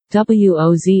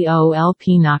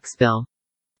WOZO-LP Knoxville.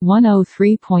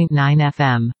 103.9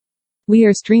 FM. We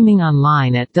are streaming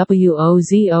online at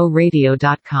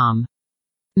WOZORadio.com.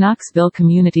 Knoxville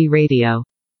Community Radio.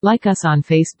 Like us on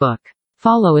Facebook.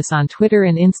 Follow us on Twitter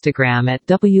and Instagram at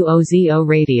WOZO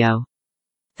Radio.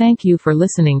 Thank you for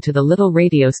listening to the little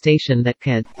radio station that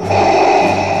could.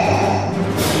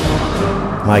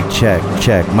 Mic check,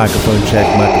 microphone check.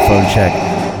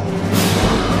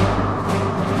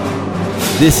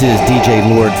 This is DJ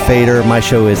Lord Fader. My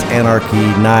show is Anarchy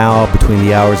Now between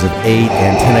the hours of 8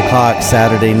 and 10 o'clock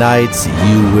Saturday nights.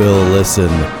 You will listen.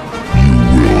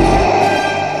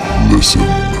 The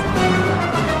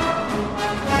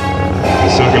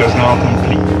circle is now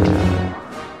complete.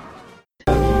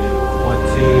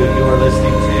 1, 2, you are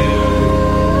listening to...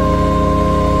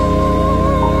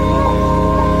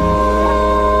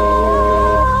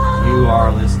 You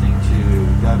are listening to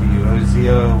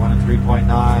WOZO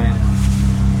 103.9.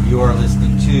 You are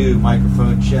listening to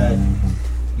Microphone Check.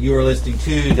 You are listening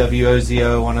to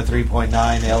WOZO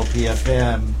 103.9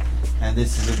 LPFM. And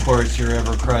this is, of course, your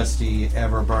ever crusty,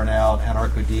 ever burnout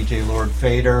anarcho DJ Lord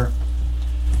Fader.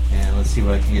 And let's see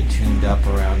what I can get tuned up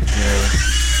around here.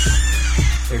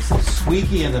 There's some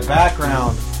squeaky in the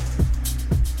background.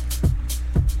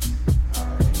 All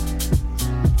right.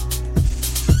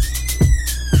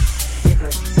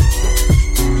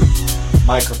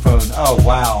 Microphone. Oh,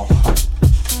 wow.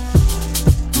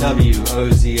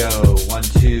 WOZO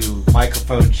 1-2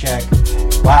 microphone check.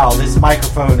 Wow, this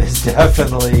microphone is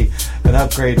definitely an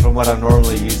upgrade from what I'm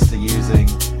normally used to using.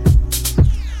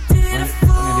 Let me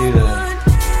do the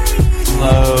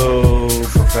slow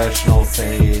professional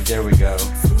fade. There we go.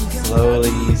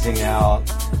 Slowly easing out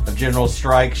of General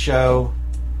Strike show.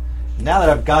 Now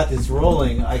that I've got this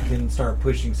rolling, I can start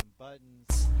pushing some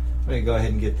buttons. I'm going to go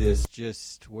ahead and get this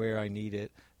just where I need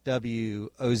it. WOZO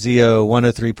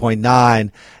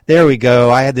 103.9. There we go.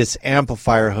 I had this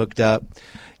amplifier hooked up.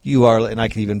 And I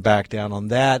can even back down on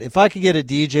that. If I could get a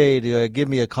DJ to give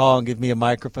me a call and give me a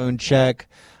microphone check,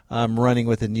 I'm running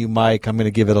with a new mic. I'm going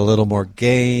to give it a little more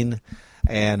gain.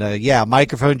 And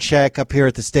microphone check up here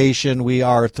at the station. We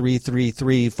are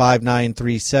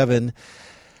 333-5937.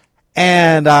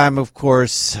 And I'm, of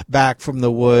course, back from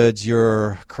the woods,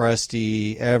 your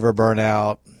crusty, ever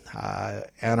burnout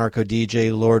anarcho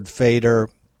DJ Lord Fader.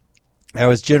 That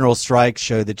was General Strike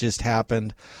show that just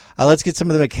happened. Let's get some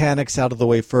of the mechanics out of the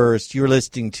way first. You're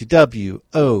listening to WOZO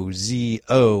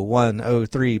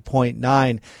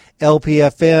 103.9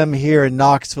 LPFM here in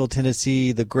Knoxville,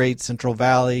 Tennessee, the great Central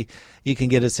Valley. You can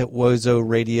get us at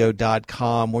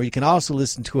WOZORadio.com, or you can also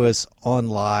listen to us on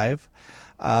live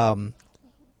on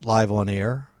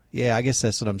air. Yeah, I guess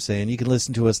that's what I'm saying. You can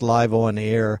listen to us live on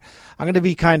air. I'm going to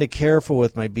be kind of careful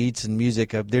with my beats and music.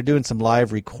 They're doing some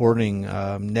live recording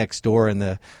next door in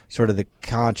the sort of the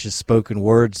conscious spoken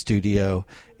word studio,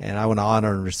 and I want to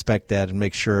honor and respect that and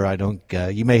make sure I don't.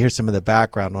 You may hear some of the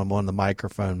background when I'm on the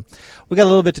microphone. We got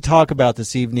a little bit to talk about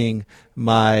this evening,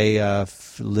 my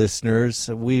listeners.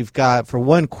 We've got, for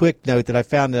one quick note that I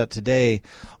found out today,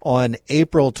 on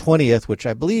April 20th, which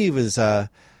I believe is the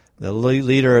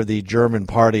leader of the German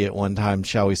party at one time,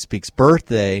 shall we speak's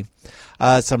birthday.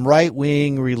 Some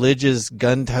right-wing religious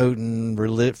gun-toting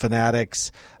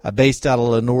fanatics based out of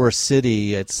Lenore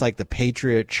City, it's like the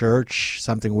Patriot Church,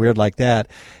 something weird like that,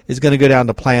 is going to go down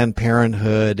to Planned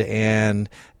Parenthood and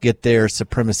get their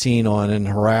supremacy on and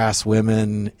harass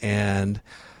women. And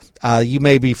you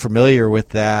may be familiar with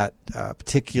that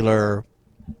particular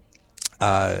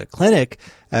clinic.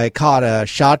 Caught a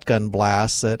shotgun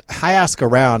blast at I asked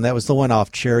around. That was the one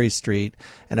off Cherry Street.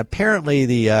 And apparently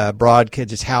the broadcast,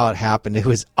 just how it happened, it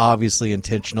was obviously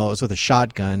intentional. It was with a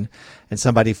shotgun, and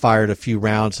somebody fired a few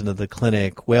rounds into the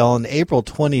clinic. Well, on April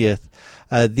 20th,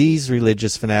 these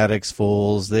religious fanatics,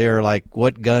 fools, they're like,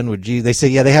 what gun would you... They say,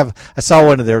 yeah, they have... I saw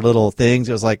one of their little things.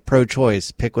 It was like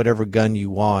pro-choice. Pick whatever gun you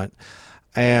want.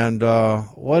 And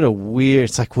what a weird...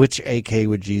 It's like, which AK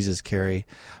would Jesus carry?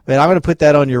 But I'm going to put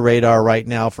that on your radar right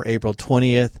now for April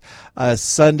 20th.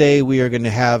 Sunday, we are going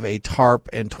to have a tarp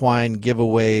and twine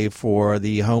giveaway for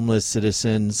the homeless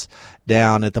citizens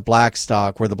down at the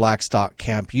Blackstock, where the Blackstock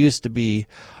camp used to be.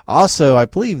 Also, I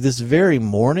believe this very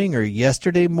morning or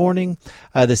yesterday morning,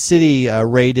 the city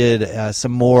raided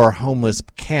some more homeless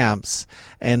camps.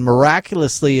 And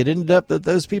miraculously, it ended up that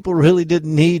those people really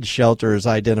didn't need shelters,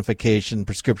 identification,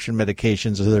 prescription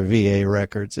medications, or their VA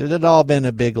records. It had all been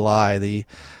a big lie. The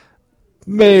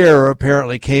mayor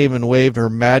apparently came and waved her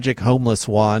magic homeless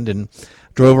wand and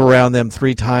drove around them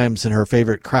 3 times in her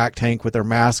favorite crack tank with her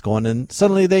mask on, and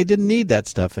suddenly they didn't need that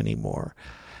stuff anymore.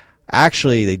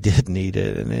 Actually, they did need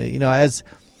it. And, as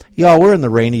Y'all, we're in the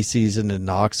rainy season in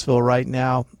Knoxville right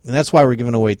now, and that's why we're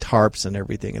giving away tarps and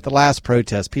everything. At the last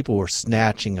protest, people were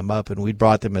snatching them up, and we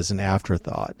brought them as an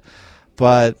afterthought.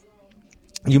 But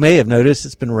you may have noticed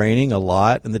it's been raining a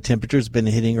lot, and the temperature's been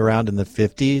hitting around in the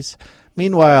 50s.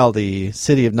 Meanwhile, the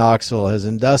city of Knoxville has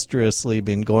industriously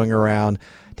been going around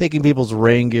taking people's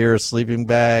rain gear, sleeping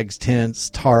bags, tents,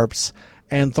 tarps,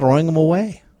 and throwing them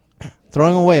away.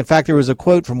 Throwing them away. In fact, there was a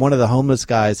quote from one of the homeless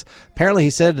guys. Apparently he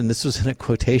said, and this was in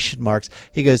quotation marks,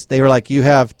 he goes, they were like, you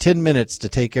have 10 minutes to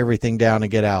take everything down and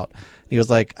get out. He was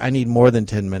like, I need more than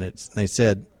 10 minutes. And they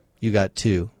said, you got 2.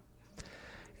 You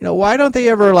know, why don't they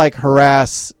ever like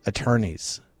harass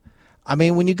attorneys? I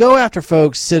mean, when you go after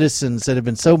folks, citizens that have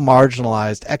been so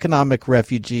marginalized, economic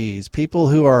refugees, people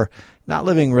who are not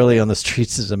living really on the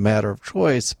streets as a matter of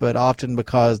choice, but often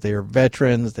because they are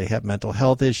veterans, they have mental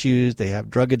health issues, they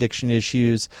have drug addiction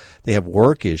issues, they have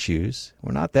work issues.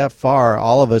 We're not that far.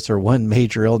 All of us are one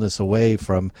major illness away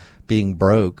from being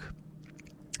broke.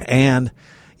 And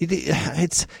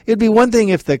it'd be one thing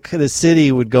if the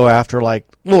city would go after like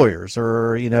lawyers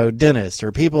or, you know, dentists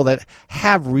or people that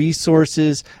have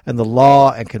resources and the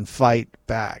law and can fight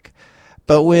back.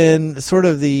 But when sort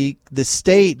of the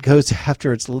state goes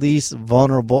after its least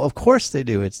vulnerable, of course they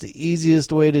do. It's the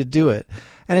easiest way to do it.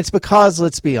 And it's because,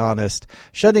 let's be honest,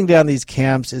 shutting down these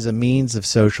camps is a means of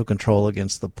social control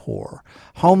against the poor.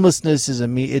 Homelessness is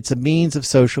it's a means of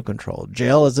social control.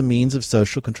 Jail is a means of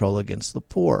social control against the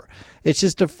poor. It's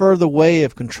just a further way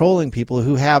of controlling people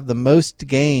who have the most to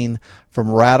gain from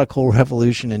radical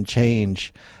revolution and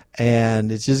change.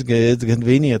 And it's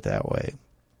convenient that way,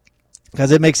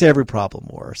 because it makes every problem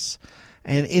worse.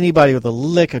 And anybody with a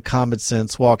lick of common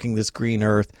sense walking this green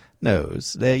earth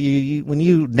knows that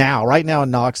right now in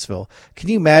Knoxville, can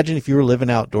you imagine if you were living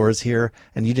outdoors here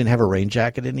and you didn't have a rain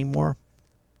jacket anymore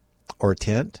or a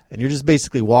tent, and you're just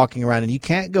basically walking around and you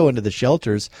can't go into the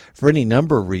shelters for any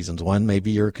number of reasons. One,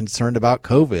 maybe you're concerned about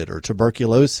COVID or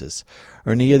tuberculosis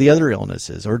or any of the other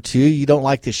illnesses, or 2, you don't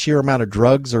like the sheer amount of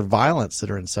drugs or violence that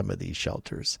are in some of these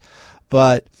shelters.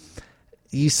 But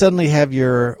you suddenly have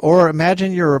or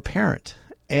imagine you're a parent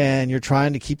and you're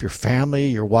trying to keep your family,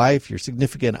 your wife, your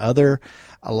significant other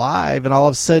alive, and all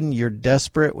of a sudden you're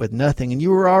desperate with nothing. And you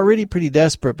were already pretty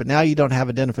desperate, but now you don't have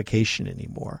identification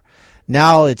anymore.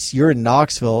 Now you're in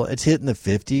Knoxville, it's hitting the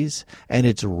 50s, and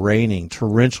it's raining,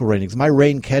 torrential raining. My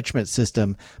rain catchment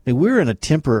system, we're in a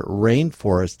temperate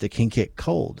rainforest that can get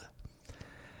cold.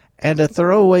 And to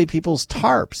throw away people's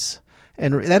tarps,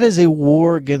 and that is a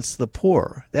war against the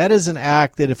poor. That is an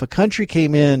act that if a country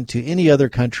came in to any other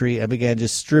country and began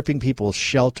just stripping people's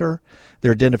shelter,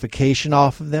 their identification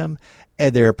off of them,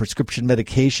 and their prescription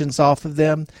medications off of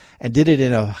them, and did it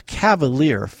in a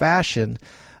cavalier fashion,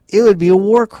 it would be a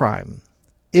war crime.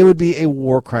 It would be a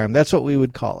war crime. That's what we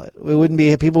would call it. It wouldn't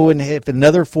be, people wouldn't, if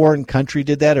another foreign country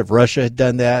did that, if Russia had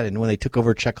done that, and when they took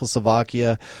over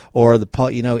Czechoslovakia or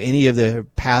any of the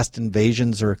past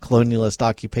invasions or colonialist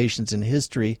occupations in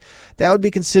history, that would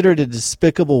be considered a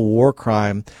despicable war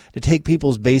crime to take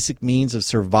people's basic means of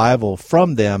survival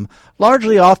from them,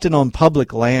 largely often on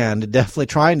public land, definitely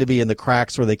trying to be in the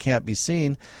cracks where they can't be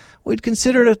seen. We'd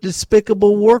consider it a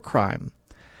despicable war crime.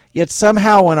 Yet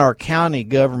somehow when our county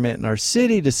government and our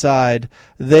city decide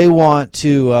they want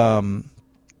to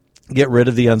get rid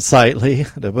of the unsightly,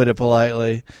 to put it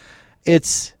politely, they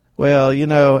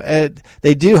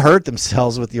do hurt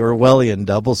themselves with the Orwellian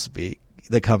doublespeak,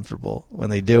 the comfortable, when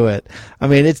they do it.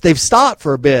 They've stopped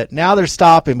for a bit. Now they're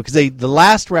stopping because the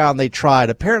last round they tried,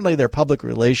 apparently their public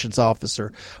relations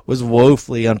officer was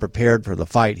woefully unprepared for the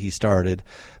fight he started,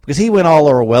 because he went all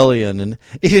Orwellian and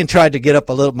even tried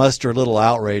to muster a little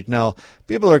outrage. Now,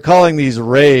 people are calling these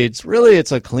raids. Really,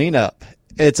 it's a cleanup.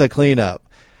 It's a cleanup.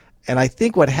 And I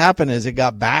think what happened is it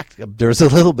got back. There's a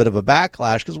little bit of a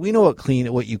backlash because we know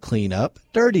what you clean up: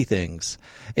 dirty things.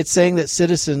 It's saying that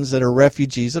citizens that are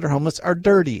refugees, that are homeless, are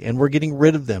dirty, and we're getting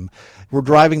rid of them. We're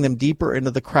driving them deeper into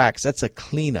the cracks. That's a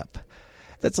cleanup.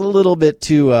 That's a little bit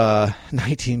too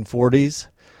 1940s.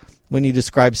 When you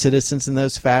describe citizens in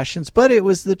those fashions, but it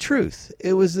was the truth.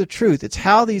 It was the truth. It's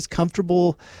how these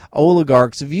comfortable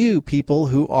oligarchs view people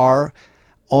who are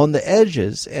on the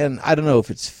edges. And I don't know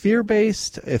if it's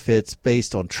fear-based, if it's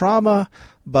based on trauma,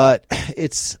 but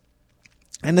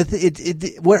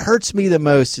what hurts me the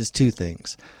most is 2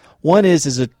 things. One is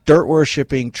as a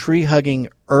dirt-worshipping, tree-hugging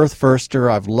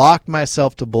earth-firster, I've locked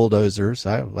myself to bulldozers.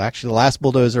 Actually, the last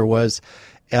bulldozer was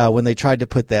when they tried to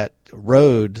put that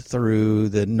road through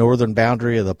the northern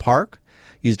boundary of the park,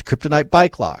 used a kryptonite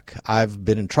bike lock. I've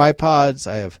been in tripods.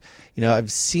 I've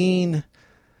seen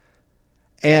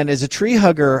And as a tree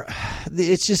hugger,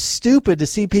 it's just stupid to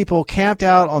see people camped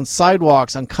out on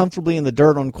sidewalks uncomfortably in the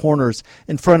dirt on corners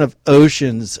in front of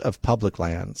oceans of public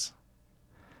lands,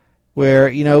 where,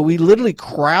 we literally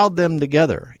crowd them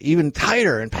together, even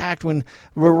tighter and packed. When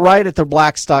we're right at the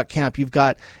Blackstock camp, you've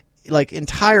got like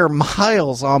entire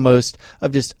miles almost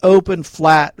of just open,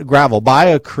 flat gravel by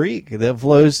a creek that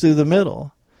flows through the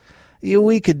middle.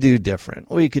 We could do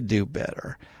different. We could do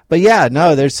better. But yeah,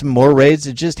 no, there's some more raids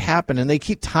that just happen, and they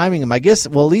keep timing them. I guess,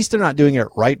 well, at least they're not doing it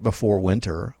right before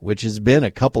winter, which has been a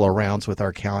couple of rounds with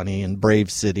our county and Brave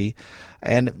City.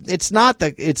 And it's not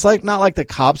like the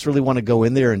cops really want to go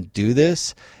in there and do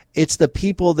this. It's the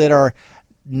people that are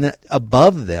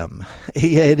above them.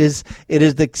 It is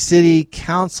the city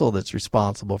council that's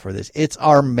responsible for this. It's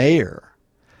our mayor.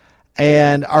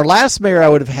 And our last mayor, I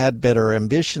would have had better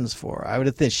ambitions for. I would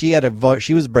have thought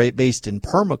she was based in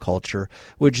permaculture,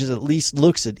 which is at least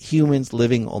looks at humans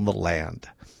living on the land.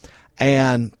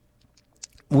 And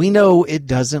we know it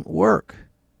doesn't work.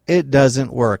 It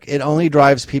doesn't work. It only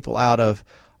drives people out of,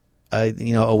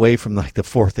 away from like the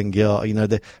Fourth and Gill,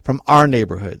 from our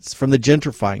neighborhoods, from the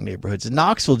gentrifying neighborhoods. And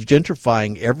Knoxville's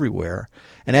gentrifying everywhere.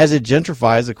 And as it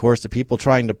gentrifies, of course, the people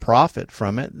trying to profit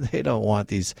from it, they don't want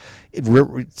these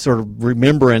sort of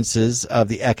remembrances of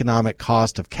the economic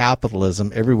cost of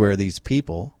capitalism everywhere, these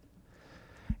people.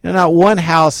 Not one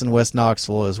house in West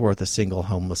Knoxville is worth a single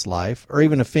homeless life or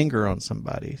even a finger on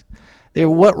somebody.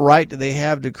 What right do they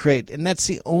have to create? And that's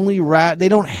the only right. They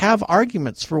don't have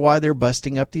arguments for why they're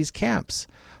busting up these camps.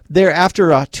 They're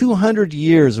after 200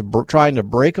 years of trying to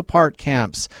break apart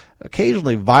camps,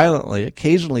 occasionally violently,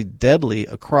 occasionally deadly,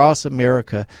 across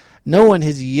America. No one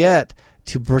has yet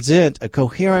to present a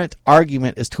coherent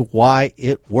argument as to why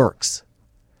it works.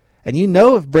 And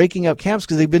of breaking up camps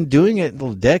because they've been doing it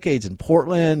for decades in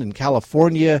Portland and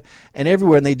California and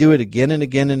everywhere, and they do it again and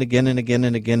again and again and again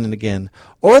and again and again.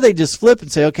 Or they just flip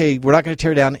and say, okay, we're not going to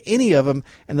tear down any of them,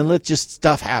 and then let just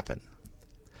stuff happen,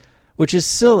 which is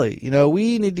silly.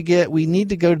 We need to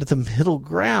go to the middle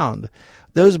ground.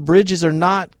 Those bridges they're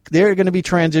going to be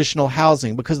transitional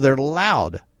housing because they're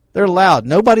loud. They're loud.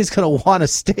 Nobody's going to want to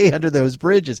stay under those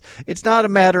bridges. It's not a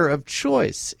matter of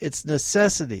choice. It's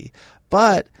necessity.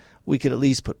 But we could at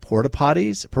least put porta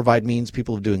potties, provide means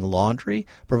people are doing laundry,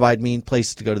 provide means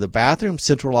places to go to the bathroom,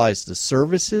 centralize the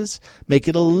services, make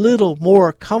it a little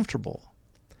more comfortable.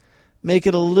 Make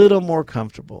it a little more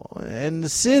comfortable. And the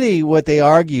city, what they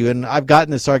argue, and I've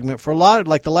gotten this argument for a lot of,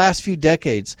 like the last few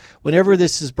decades, whenever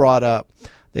this is brought up,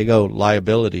 they go,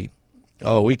 liability.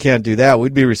 Oh, we can't do that.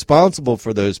 We'd be responsible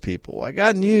for those people. I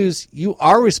got news. You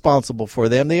are responsible for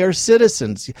them. They are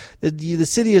citizens. The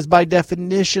city is by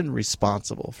definition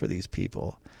responsible for these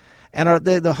people. And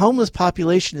the homeless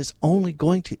population is only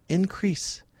going to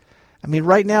increase. I mean,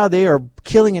 right now they are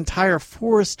killing entire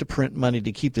forests to print money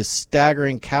to keep this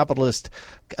staggering capitalist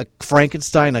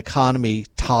Frankenstein economy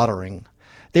tottering.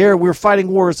 We're fighting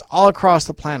wars all across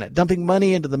the planet, dumping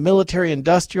money into the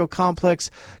military-industrial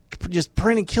complex, just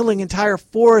killing entire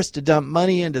forests to dump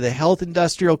money into the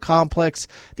health-industrial complex.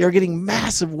 They're getting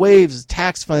massive waves of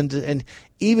tax funds, and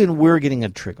even we're getting a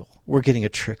trickle. We're getting a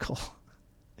trickle.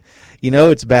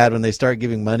 It's bad when they start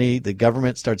giving money, the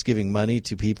government starts giving money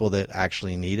to people that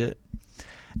actually need it.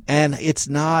 And it's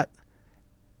not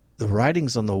the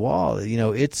writing's on the wall.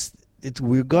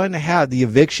 We're going to have the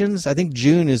evictions. I think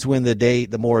June is when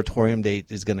the moratorium date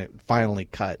is going to finally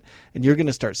cut. And you're going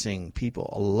to start seeing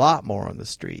people a lot more on the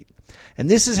street. And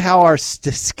this is how our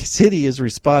city is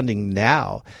responding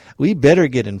now. We better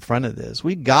get in front of this.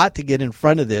 We got to get in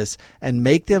front of this and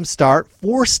make them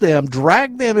force them,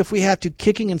 drag them if we have to,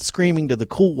 kicking and screaming to the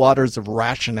cool waters of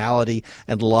rationality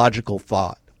and logical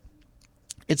thought.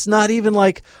 It's not even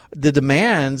like the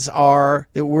demands are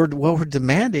that what we're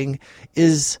demanding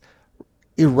is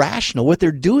irrational. What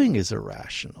they're doing is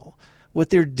irrational. What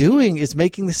they're doing is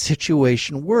making the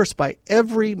situation worse by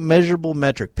every measurable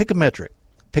metric. Pick a metric.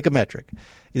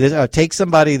 Take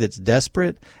somebody that's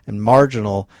desperate and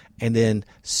marginal and then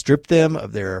strip them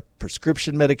of their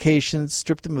prescription medications,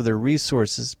 strip them of their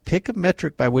resources. Pick a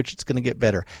metric by which it's going to get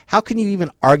better. How can you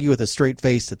even argue with a straight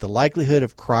face that the likelihood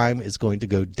of crime is going to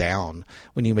go down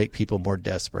when you make people more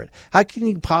desperate? How can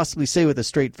you possibly say with a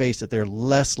straight face that they're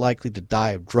less likely to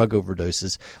die of drug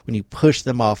overdoses when you push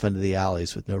them off into the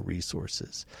alleys with no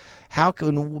resources?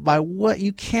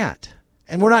 You can't.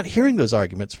 And we're not hearing those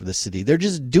arguments for the city. They're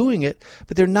just doing it,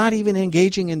 but they're not even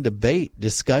engaging in debate,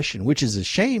 discussion, which is a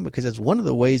shame because that's one of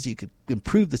the ways you could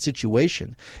improve the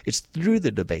situation. It's through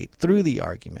the debate, through the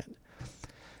argument.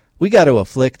 we got to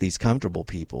afflict these comfortable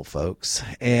people, folks.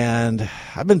 And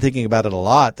I've been thinking about it a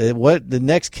lot. What the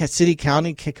next city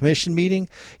county commission meeting,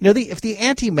 if the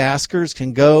anti-maskers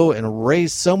can go and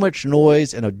raise so much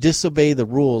noise and disobey the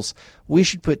rules, we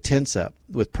should put tents up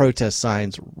with protest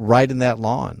signs right in that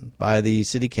lawn by the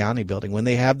city county building when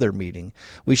they have their meeting.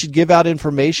 We should give out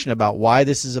information about why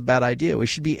this is a bad idea. We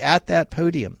should be at that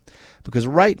podium, because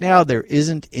right now there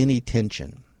isn't any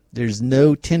tension. There's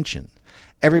no tension.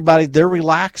 Everybody, they're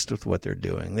relaxed with what they're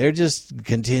doing. They're just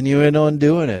continuing on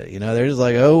doing it. They're just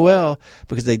like, oh, well,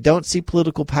 because they don't see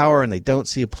political power and they don't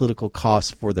see a political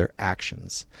cost for their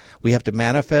actions. We have to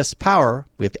manifest power.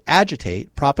 We have to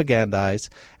agitate, propagandize,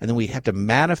 and then we have to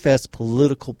manifest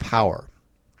political power.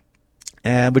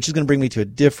 And which is going to bring me to a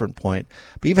different point.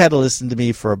 But you've had to listen to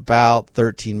me for about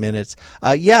 13 minutes.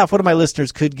 If one of my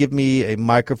listeners could give me a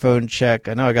microphone check.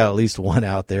 I know I got at least one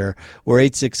out there. We're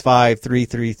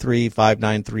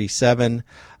 865-333-5937,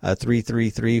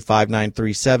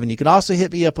 333-5937. You can also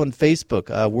hit me up on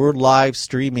Facebook. We're live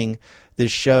streaming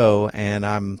this show, and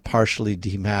I'm partially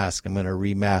demasked. I'm going to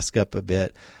remask up a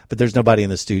bit. But there's nobody in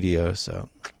the studio, so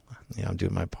I'm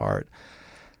doing my part.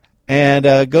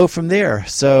 And go from there.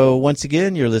 So once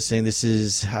again, you're listening. This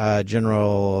is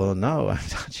General. No, I'm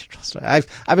not General.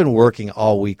 I've been working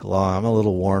all week long. I'm a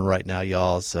little worn right now,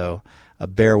 y'all. So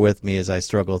bear with me as I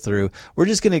struggle through. We're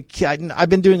just gonna. I've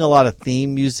been doing a lot of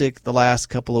theme music the last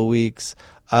couple of weeks.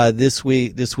 This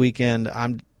weekend,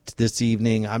 this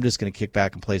evening, I'm just gonna kick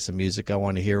back and play some music I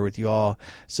want to hear with you all.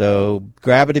 So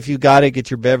grab it if you got it.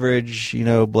 Get your beverage.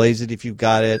 Blaze it if you've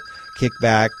got it. Kick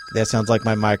back. That sounds like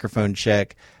my microphone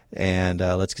check. And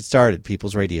let's get started.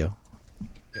 People's Radio.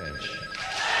 Gosh.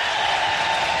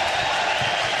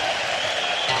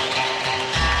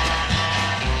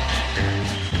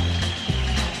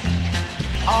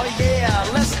 Oh yeah,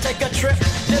 let's take a trip.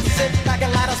 Just sit back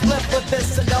and light a split with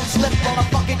this, and don't slip on a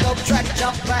funky dope track.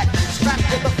 Jump back, strapped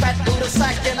with a fat Buddha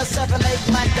sack and a 7/8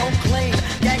 Mac. Don't clean,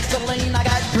 gangsta lean. I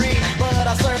got green, but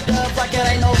I serve dubs like it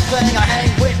ain't no thing. I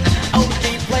hang with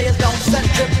OG players, don't set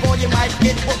trip, or you might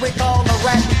get what we call a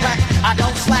rat pack. I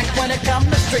don't slack when it comes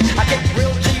to street. I kick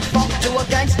real G-funk to a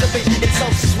gangsta beat. It's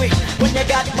so sweet when you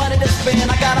got money to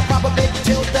spend. I got a proper big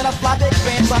tilt and a fly big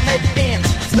bands. I make ends,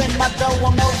 spend my dough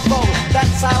on no foe.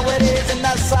 That's how it is and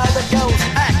that's how it goes.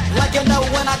 Act like you know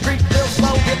when I creep real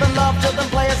slow, giving love to the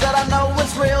players that I know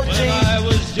is real G. When I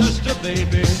was just a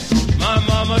baby, my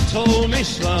mama told me,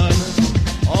 son,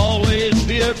 always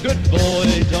be a good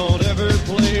boy, don't ever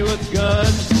play with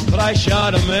guns. But I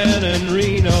shot a man in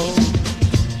Reno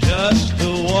just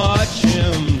to watch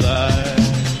him die.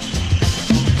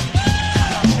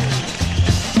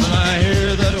 When I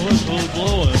hear that whistle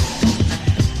blowing,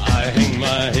 I hang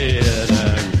my head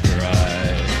and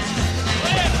cry.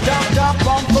 Jump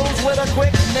on fools with a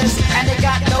quickness, and they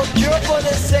got no cure for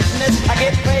this sickness. I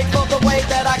get paid for the way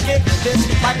that I kick this,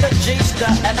 like a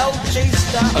G-star, an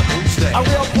OG-star. A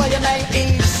real player named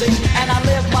Easy, and I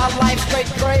live my life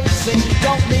straight crazy.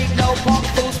 Don't need no punk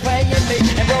fools paying me,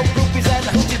 and road groupies and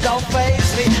hoochies don't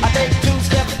faze me. I take 2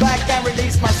 steps back and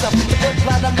release myself to put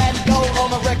platinum and gold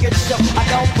on a record show. I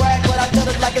don't brag, but I tell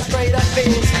it like it's straight up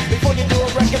is. Before you do a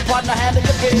record, partner, handle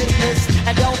your business,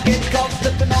 and don't get caught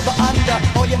slipping on the under,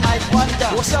 or you might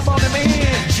wonder what's up on the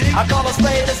man. I call a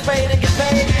spade and get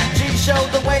paid. G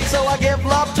showed the way, so I give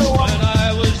love to him. When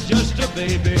I was just a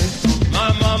baby,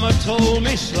 my mama told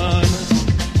me, son,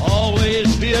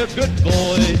 always be a good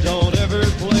boy, don't ever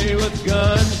play with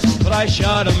guns. But I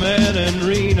shot a man in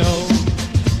Reno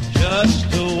just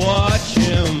to watch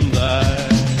him die.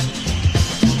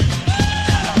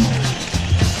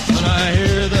 When I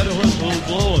hear that whistle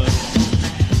blowing,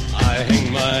 I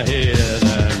hang my head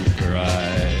and cry.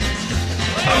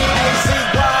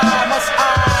 Why must I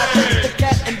chase the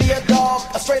cat and be a dog,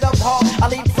 a straight up hog? I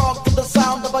leapfrog to the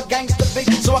sound of a gangster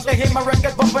beat, so I can hear my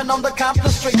record bumping on the Compton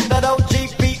street. That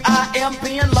OGPIMP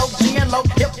and low G and low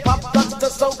hip hop duster,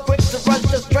 so quick to rush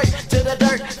just straight to the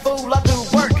dirt. Fool, I do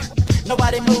work.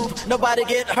 Nobody move, nobody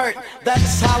get hurt.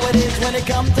 That's how it is when it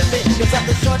comes to me. Cause I'm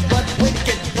the short but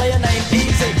wicked player named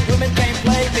Easy. Women can't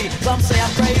play me, some say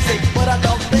I'm crazy, but I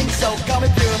don't think so. Call me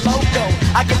pure loco.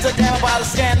 I get so damn about a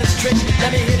scandalous trick.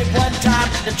 Let me hit it one time,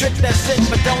 the trick that's it,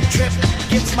 but don't trip.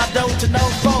 Gives my dough to no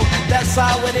foe. That's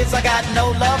how it is, I got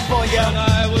no love for you. When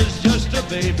I was just a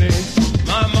baby,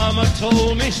 my mama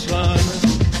told me, son,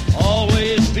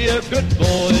 always be a good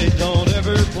boy, don't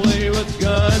ever play with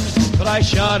guns. But I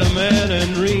shot a man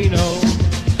in Reno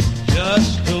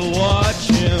just to watch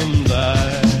him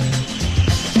die.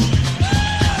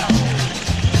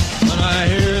 When I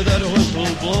hear that whistle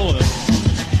blowing,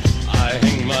 I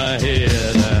hang my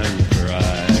head and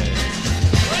cry.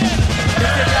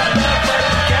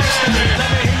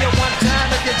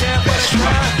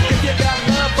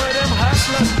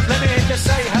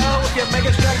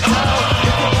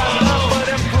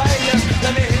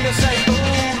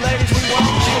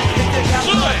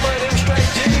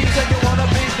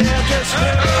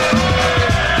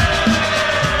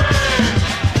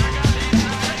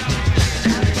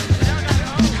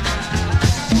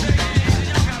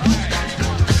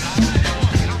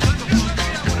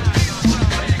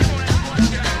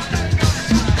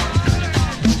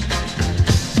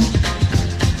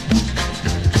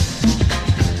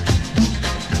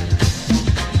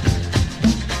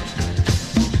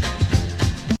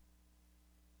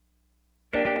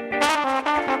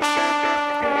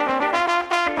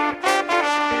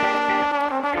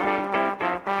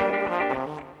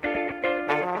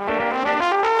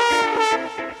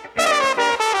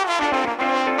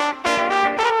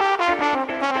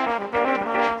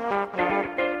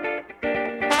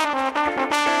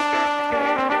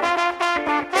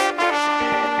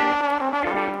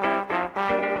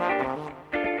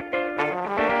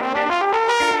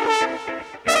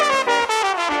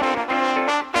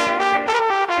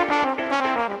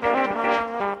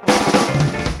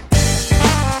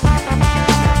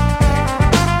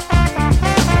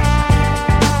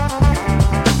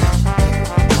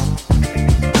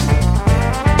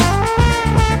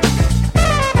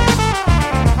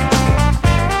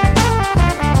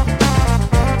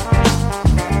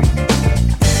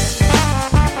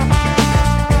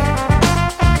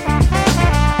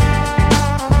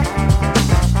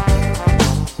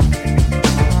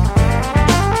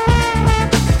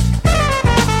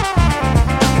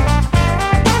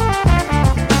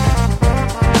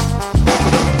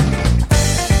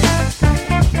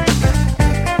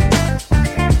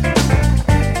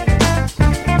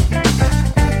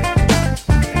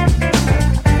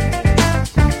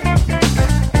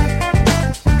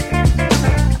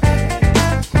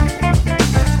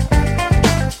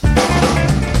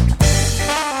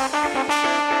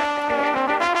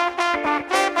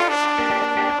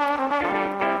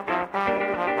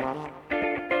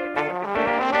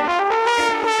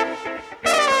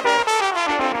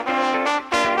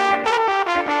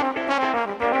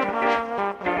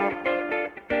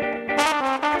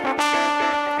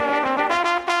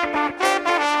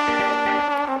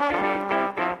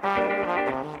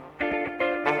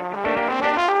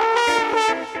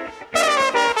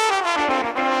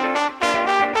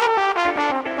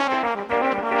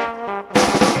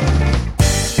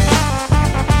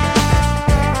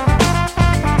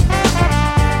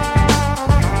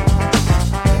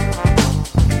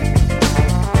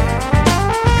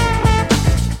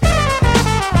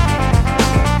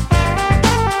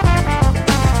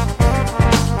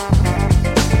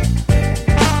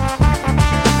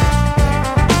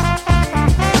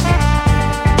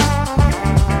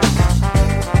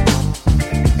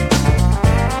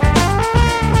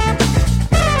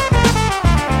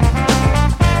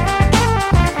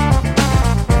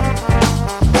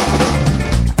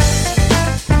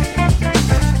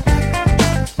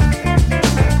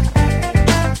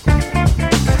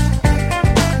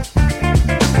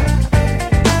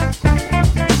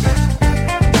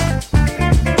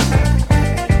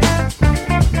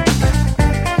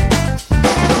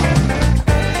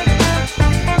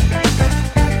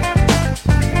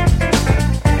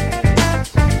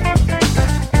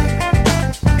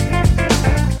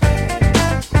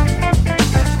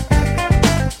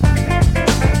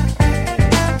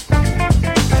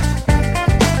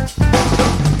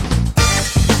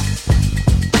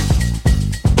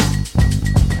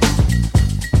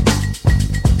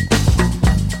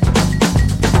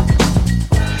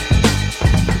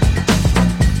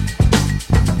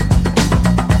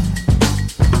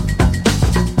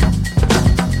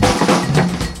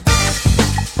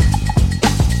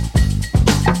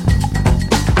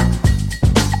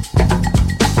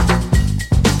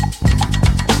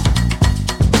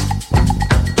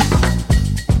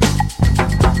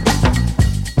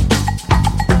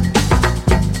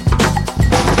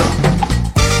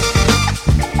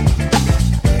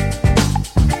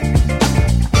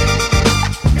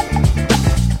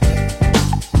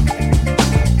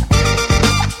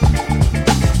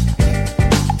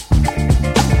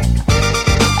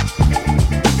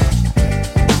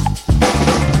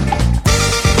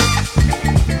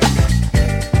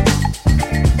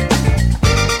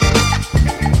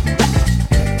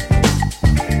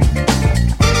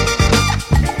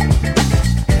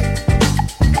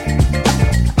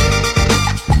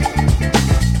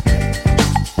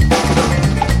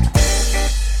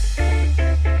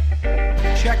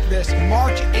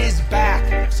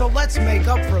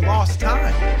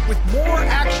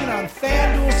 on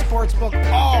FanDuel Sportsbook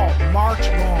all March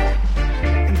long,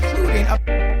 including up.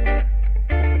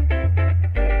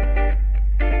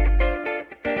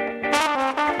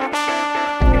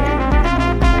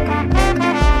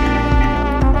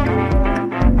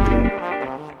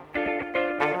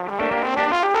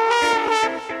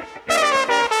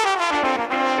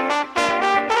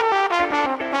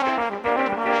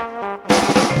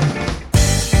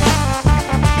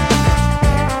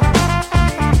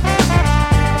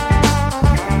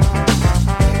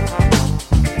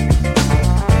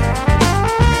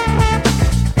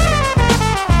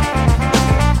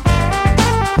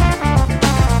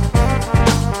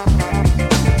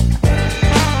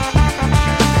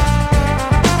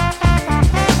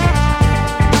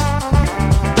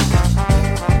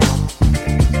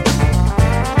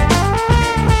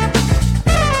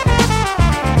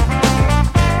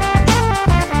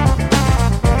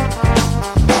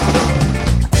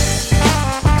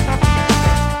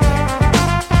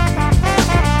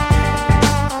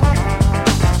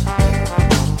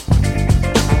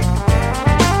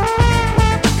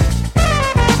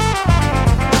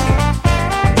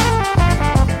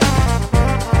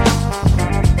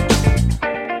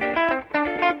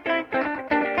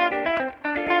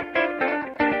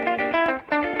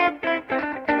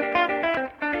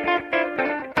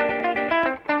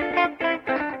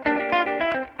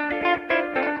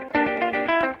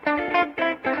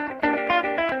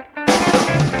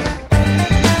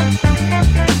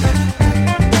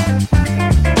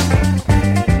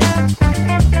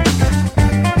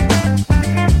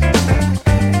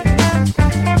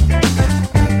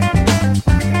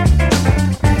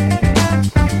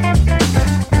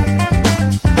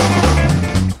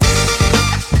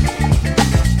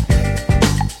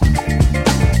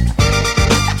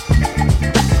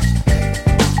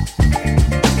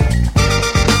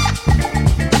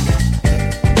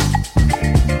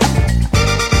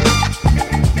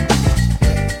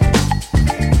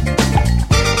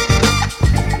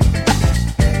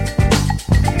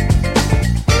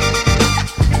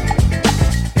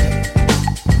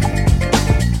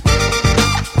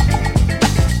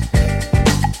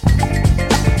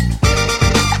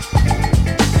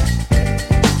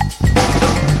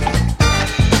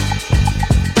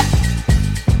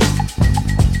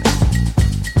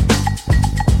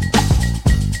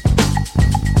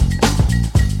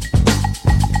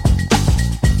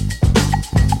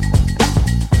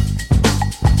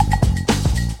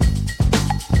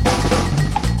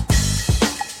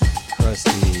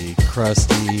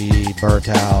 crusty, burnt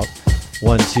out,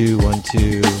 1-2,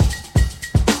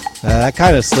 1-2. That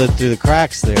kind of slid through the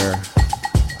cracks there.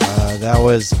 That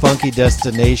was Funky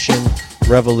Destination,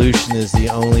 Revolution is the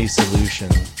Only Solution.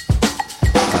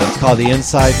 It's called The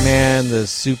Inside Man, the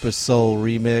Super Soul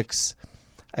remix,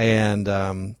 and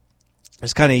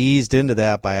just kind of eased into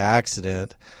that by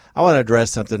accident. I want to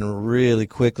address something really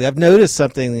quickly. I've noticed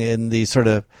something in the sort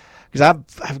of, because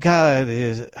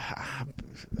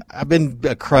I've been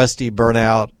a crusty,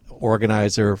 burnout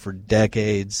organizer for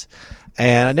decades,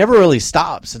 and I never really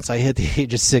stopped since I hit the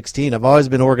age of 16. I've always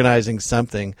been organizing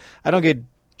something. I don't get,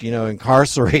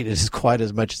 incarcerated quite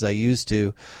as much as I used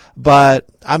to, but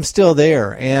I'm still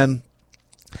there. And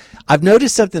I've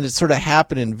noticed something that sort of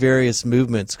happened in various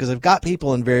movements, because I've got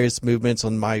people in various movements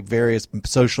on my various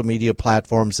social media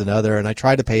platforms and I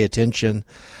try to pay attention.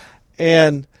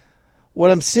 And what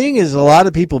I'm seeing is a lot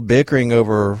of people bickering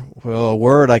over a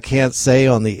word I can't say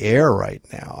on the air right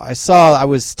now. I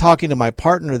was talking to my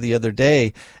partner the other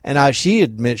day, and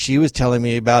she was telling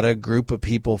me about a group of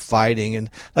people fighting, and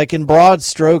like in broad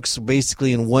strokes,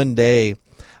 basically in one day,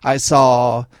 I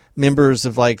saw members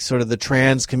of like sort of the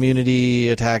trans community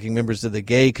attacking members of the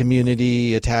gay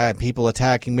community, people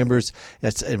attacking members,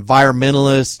 that's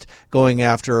environmentalists going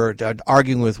after,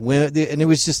 arguing with women, and it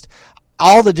was just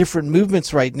all the different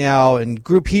movements right now and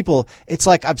group people. It's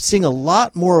like I'm seeing a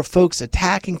lot more folks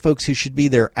attacking folks who should be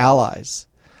their allies.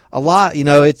 A lot,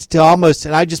 it's to almost,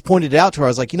 and I just pointed it out to her. I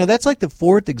was like, that's like the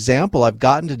fourth example I've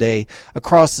gotten today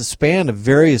across the span of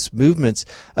various movements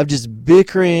of just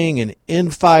bickering and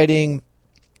infighting.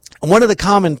 One of the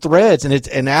common threads,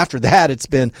 and after that, it's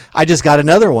been, I just got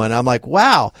another one. I'm like,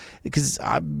 wow, because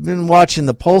I've been watching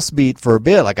the Pulse Beat for a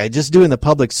bit. Like I just doing the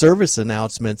public service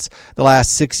announcements the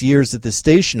last 6 years at the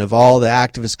station of all the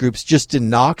activist groups just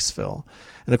in Knoxville.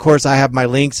 And of course, I have my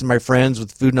links and my friends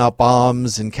with Food Not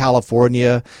Bombs in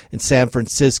California, in San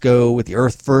Francisco, with the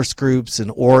Earth First groups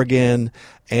in Oregon,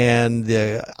 and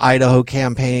the Idaho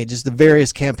campaign, just the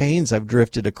various campaigns I've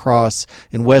drifted across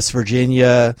in West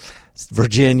Virginia,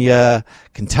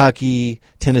 Kentucky,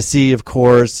 Tennessee, of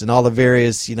course, and all the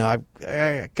various,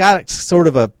 I got sort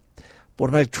of a what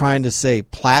am I trying to say,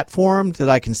 platform that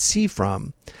I can see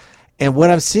from. And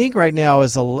what I'm seeing right now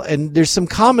is and there's some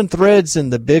common threads in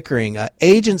the bickering.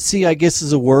 Agency, I guess,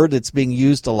 is a word that's being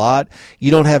used a lot. You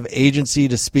don't have agency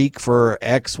to speak for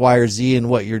X, Y, or Z in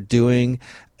what you're doing.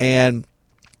 And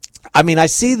I mean, I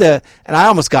see and I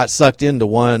almost got sucked into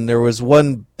one. There was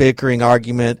one bickering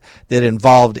argument that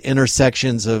involved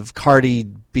intersections of Cardi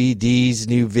BD's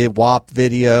new WAP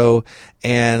video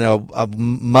and a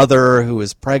mother who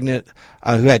was pregnant,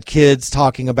 who had kids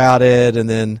talking about it. And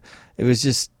then it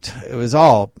was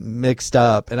all mixed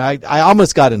up. And I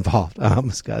almost got involved.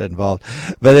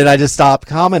 But then I just stopped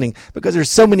commenting because there's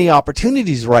so many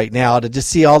opportunities right now to just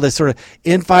see all this sort of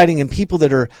infighting and people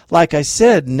that are, like I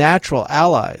said, natural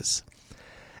allies.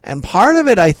 And part of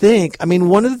it, I think, I mean,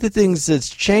 one of the things that's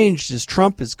changed is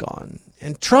Trump is gone.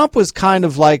 And Trump was kind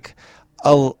of like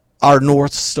our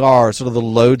North Star, sort of the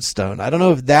lodestone. I don't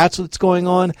know if that's what's going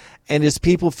on. And as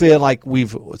people feel like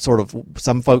we've sort of,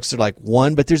 some folks are like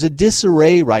won, but there's a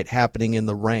disarray happening in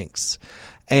the ranks.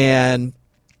 And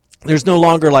there's no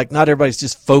longer like, not everybody's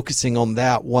just focusing on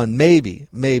that one. Maybe.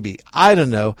 I don't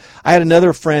know. I had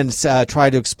another friend try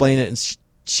to explain it, and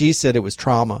she said it was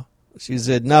trauma. She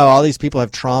said, no, all these people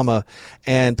have trauma,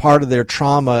 and part of their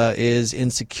trauma is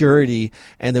insecurity.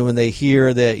 And then when they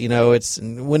hear that,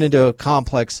 went into a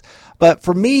complex. But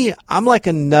for me, I'm like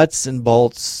a nuts and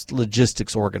bolts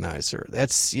logistics organizer.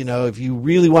 That's, if you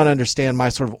really want to understand my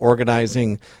sort of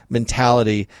organizing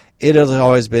mentality, it has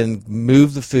always been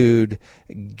move the food,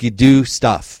 do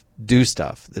stuff.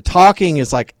 The talking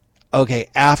is like, okay,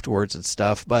 afterwards and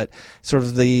stuff, but sort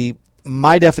of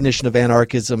my definition of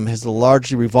anarchism has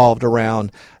largely revolved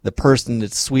around the person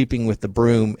that's sweeping with the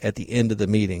broom at the end of the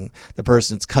meeting, the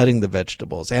person that's cutting the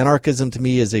vegetables. Anarchism to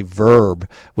me is a verb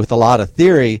with a lot of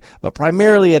theory, but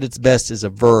primarily at its best is a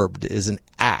verb, is an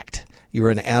act. You're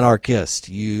an anarchist.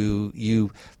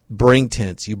 You bring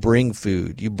tents, you bring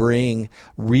food, you bring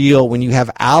real, when you have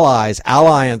allies,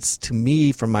 alliance to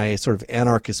me from my sort of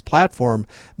anarchist platform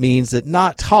means that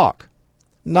not talk.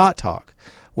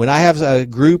 When I have a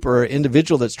group or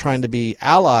individual that's trying to be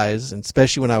allies, and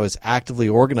especially when I was actively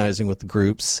organizing with the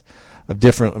groups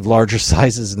of larger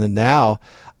sizes than now,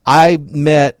 I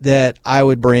met that I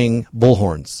would bring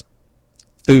bullhorns,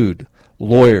 food,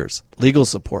 lawyers, legal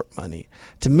support money.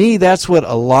 To me, that's what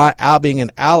being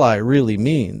an ally really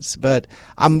means. But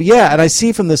and I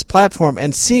see from this platform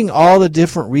and seeing all the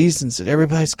different reasons that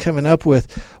everybody's coming up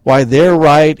with why they're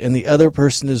right and the other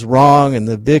person is wrong, and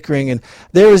the bickering. And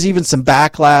there was even some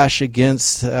backlash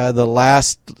against the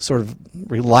last sort of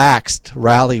relaxed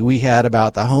rally we had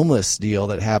about the homeless deal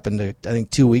that happened, I think,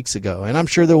 2 weeks ago. And I'm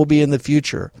sure there will be in the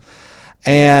future.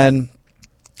 And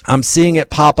I'm seeing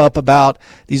it pop up about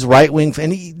these right-wing,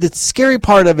 and the scary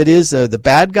part of it is the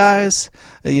bad guys,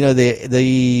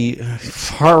 the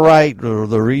far right, or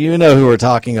who we're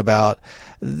talking about,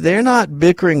 they're not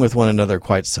bickering with one another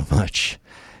quite so much.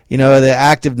 The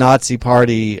active Nazi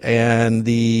party and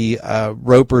the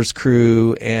Roper's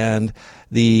crew and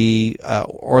the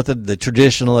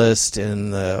traditionalist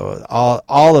and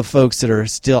all the folks that are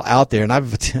still out there, and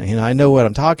I know what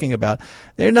I'm talking about.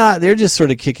 They're just sort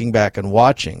of kicking back and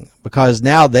watching, because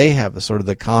now they have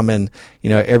the common,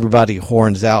 everybody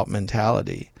horns out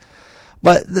mentality.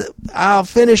 But I'll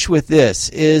finish with this,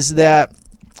 is that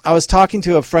I was talking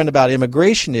to a friend about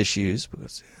immigration issues,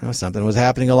 because something was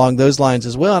happening along those lines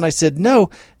as well. And I said, no,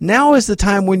 now is the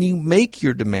time when you make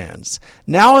your demands.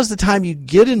 Now is the time you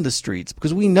get in the streets,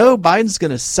 because we know Biden's going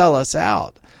to sell us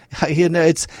out.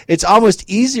 It's almost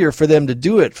easier for them to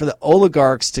do it, for the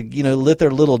oligarchs to, let their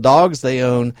little dogs they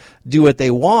own do what they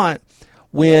want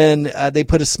when they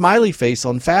put a smiley face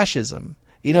on fascism.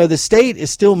 The state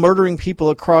is still murdering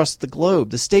people across the globe.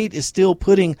 The state is still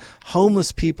putting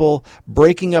homeless people,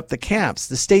 breaking up the camps.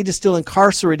 The state is still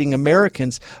incarcerating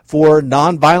Americans for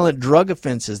nonviolent drug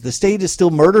offenses. The state is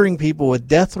still murdering people with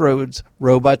death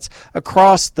robots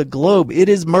across the globe. It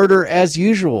is murder as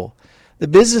usual. The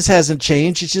business hasn't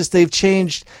changed. It's just they've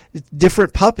changed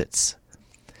different puppets.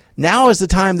 Now is the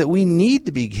time that we need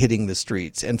to be hitting the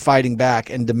streets and fighting back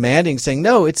and demanding, saying,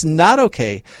 no, it's not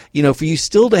okay, for you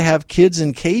still to have kids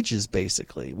in cages,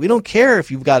 basically. We don't care if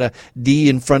you've got a D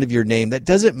in front of your name. That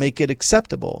doesn't make it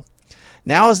acceptable.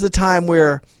 Now is the time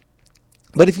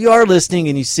but if you are listening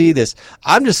and you see this,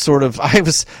 I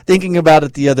was thinking about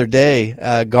it the other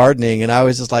day, gardening, and I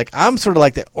was just like, I'm sort of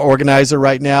like the organizer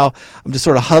right now. I'm just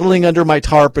sort of huddling under my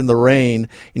tarp in the rain,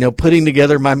 putting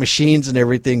together my machines and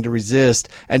everything to resist,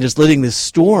 and just letting this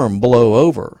storm blow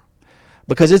over.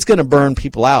 because it's going to burn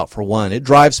people out, for one. It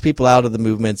drives people out of the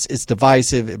movements. It's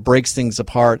divisive. It breaks things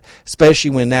apart,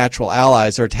 especially when natural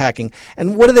allies are attacking.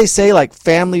 And what do they say? Like,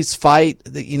 families fight,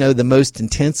 the most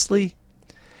intensely?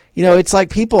 It's like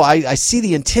people, I see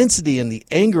the intensity and the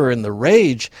anger and the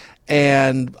rage,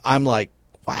 and I'm like,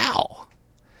 wow,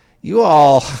 you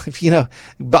all,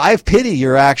 I pity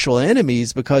your actual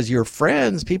enemies, because your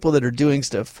friends, people that are doing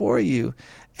stuff for you.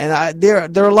 And there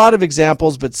are a lot of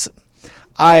examples, but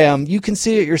you can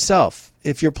see it yourself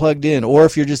if you're plugged in, or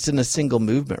if you're just in a single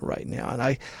movement right now. And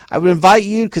I would invite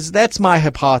you, because that's my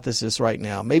hypothesis right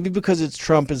now. Maybe because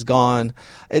Trump is gone,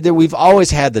 we've always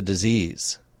had the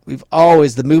disease.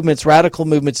 Radical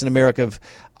movements in America have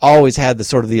always had the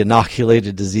sort of the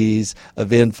inoculated disease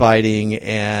of infighting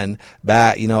and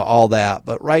all that.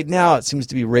 But right now it seems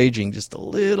to be raging just a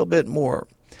little bit more.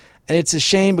 And it's a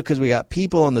shame, because we got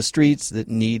people on the streets that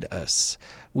need us.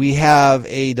 We have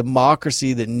a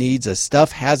democracy that needs us.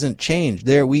 Stuff hasn't changed.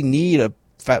 We need a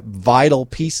vital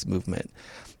peace movement.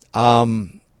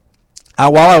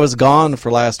 While I was gone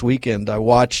for last weekend, I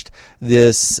watched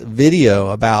this video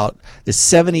about the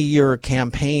 70-year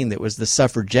campaign that was the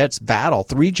suffragettes' battle,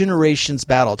 3 generations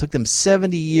battle. It took them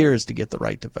 70 years to get the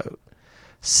right to vote.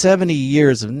 70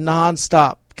 years of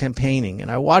nonstop campaigning.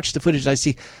 And I watched the footage, and I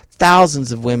see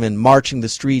thousands of women marching the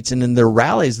streets, and in their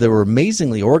rallies, they were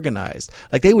amazingly organized.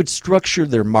 Like, they would structure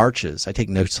their marches. I take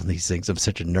notes on these things. I'm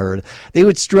such a nerd. They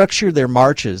would structure their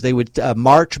marches. They would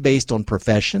march based on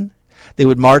profession. They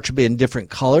would march in different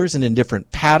colors and in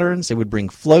different patterns. They would bring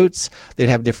floats. They'd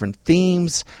have different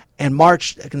themes and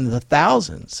march in the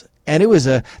thousands. And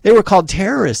they were called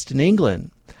terrorists in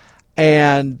England.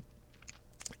 And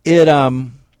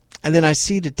and then I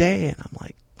see today, and I'm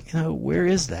like, where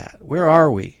is that? Where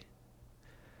are we?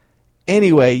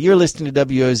 Anyway, you're listening to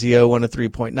WOZO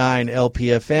 103.9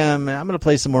 LPFM, and I'm going to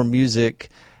play some more music.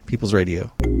 People's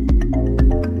Radio.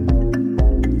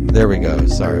 There we go.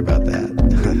 Sorry about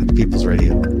that. People's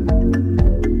Radio.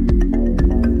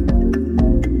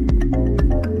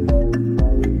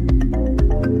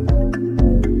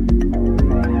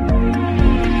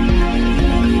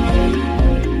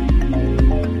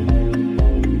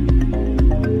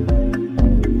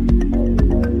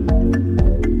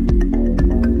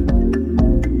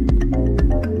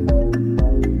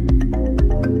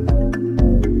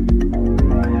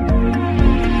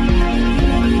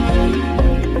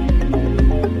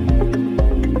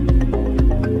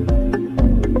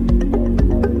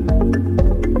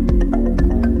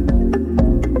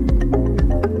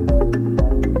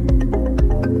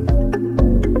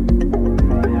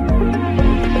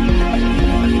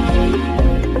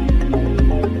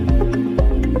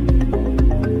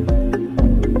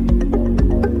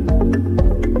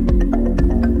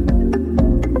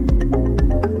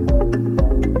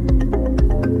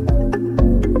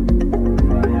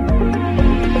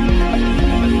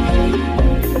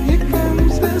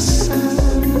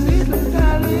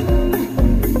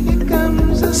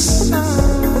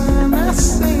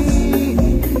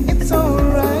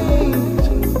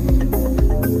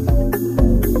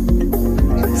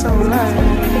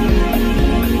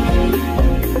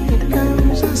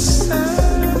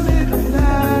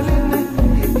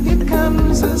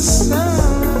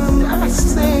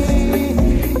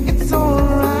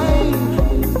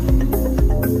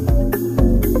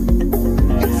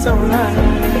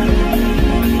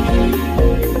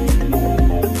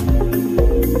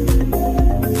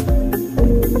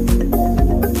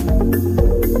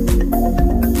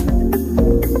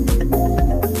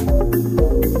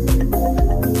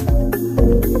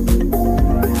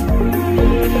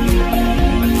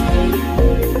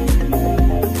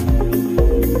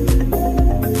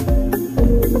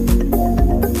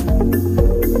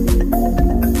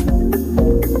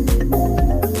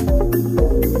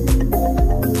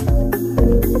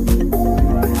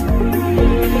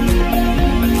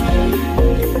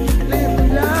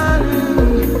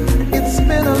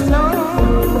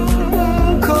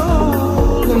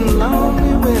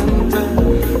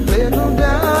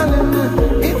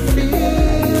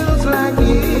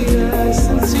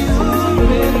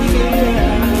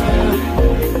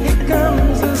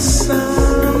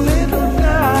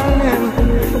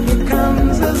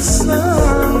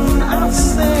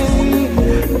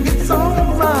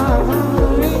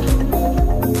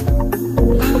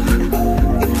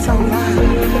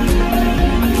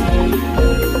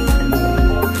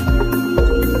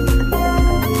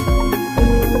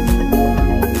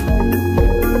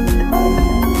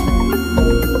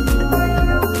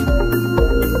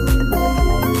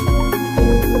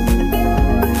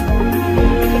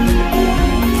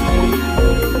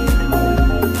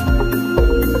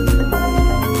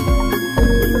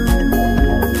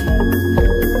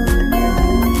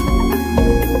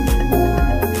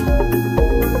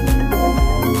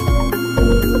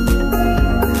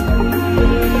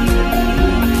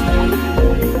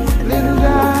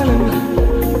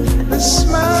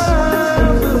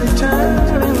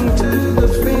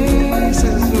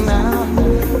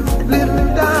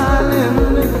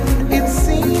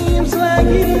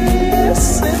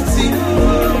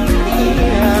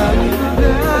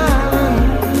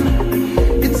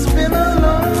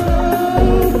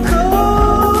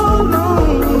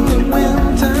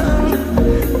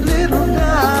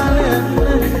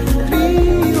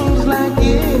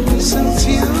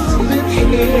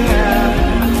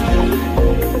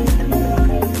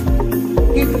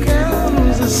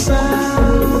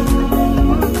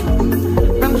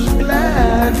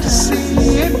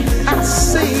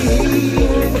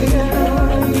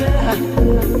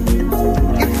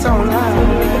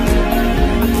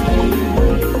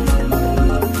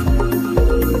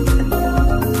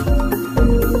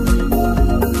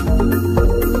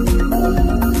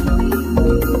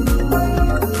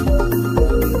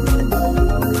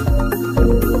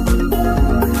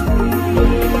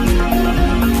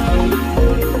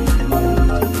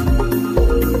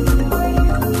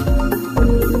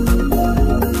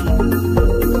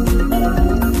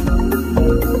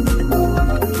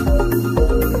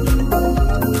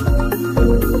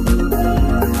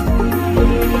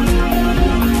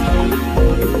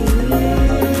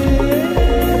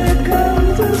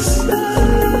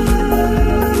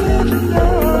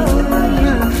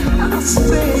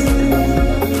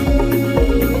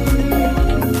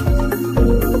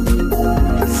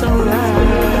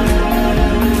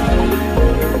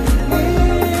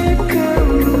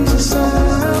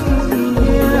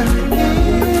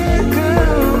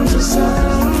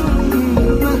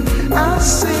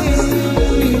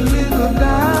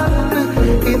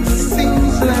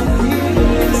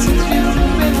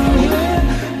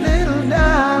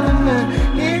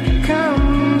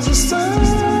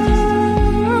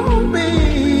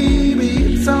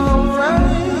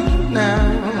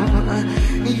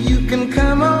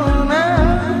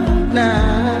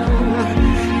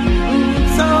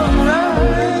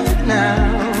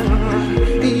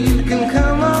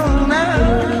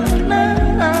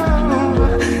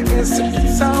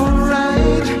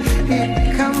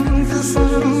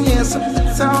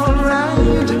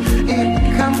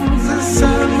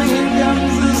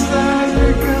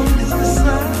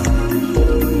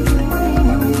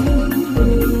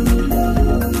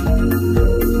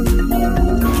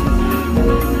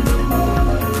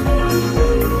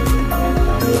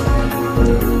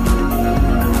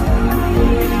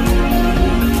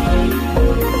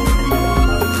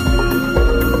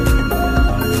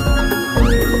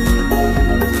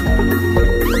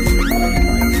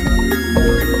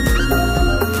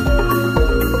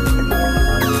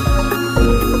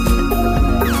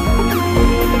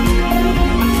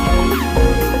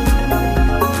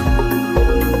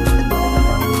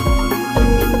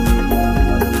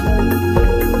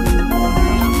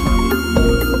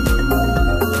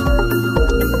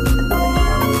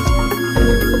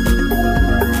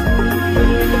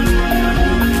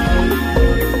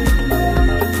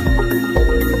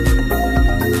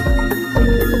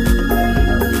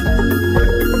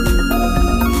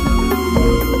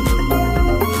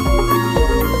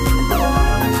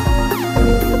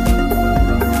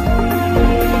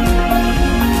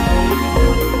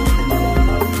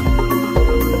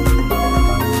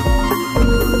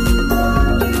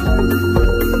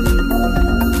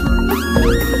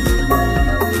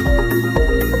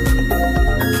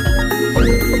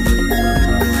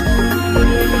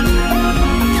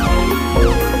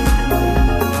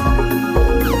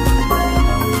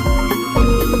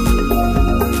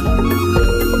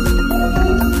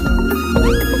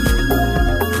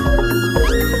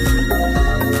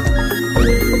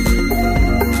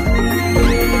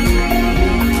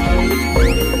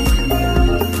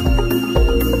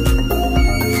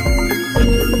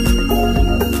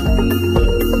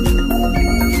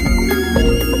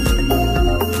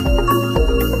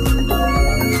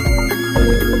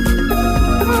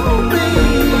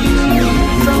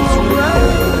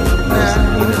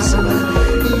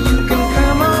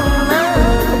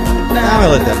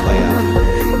 let that play out.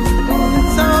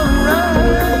 It's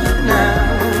alright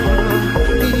now.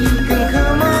 You can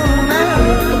come on now.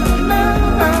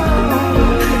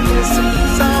 Yes,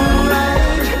 it's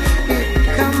alright.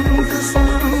 Here comes the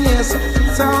sun. Yes,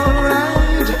 it's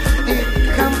alright.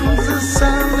 Here comes the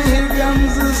sun. Here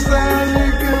comes the sun.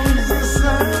 Here comes the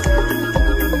sun.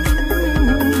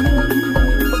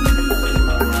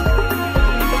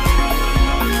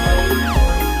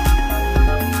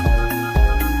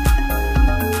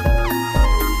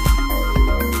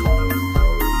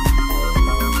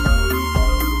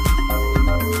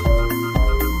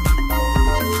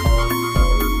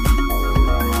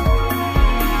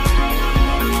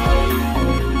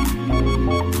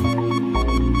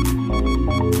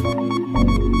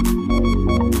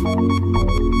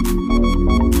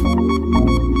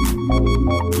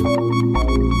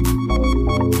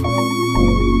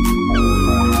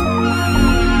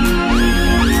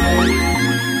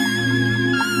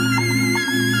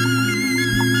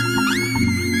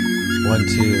 1,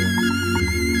 2.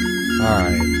 All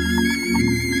right.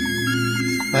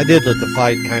 I did let the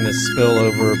fight kind of spill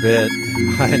over a bit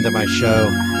into my show.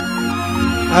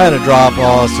 I had to drop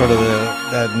all sort of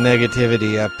that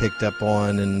negativity I picked up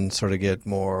on and sort of get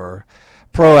more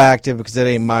proactive because it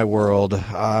ain't my world.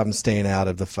 I'm staying out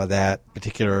of that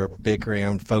particular bickering.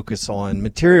 I'm focused on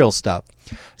material stuff.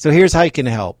 So here's how you can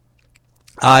help.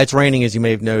 It's raining, as you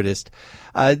may have noticed.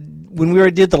 When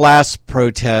we did the last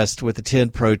protest with the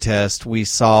tent protest, we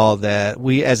saw that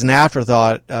as an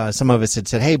afterthought, some of us had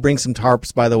said, hey, bring some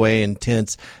tarps, by the way, and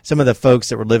tents. Some of the folks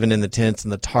that were living in the tents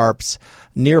and the tarps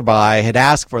nearby had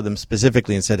asked for them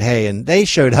specifically and said, hey, and they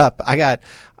showed up. I got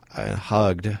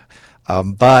hugged.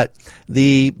 But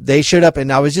they showed up,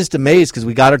 and I was just amazed because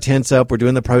we got our tents up. We're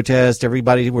doing the protest.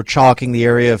 Everybody, we're chalking the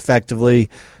area effectively.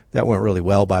 That went really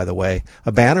well, by the way.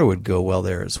 A banner would go well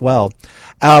there as well.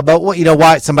 But we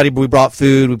brought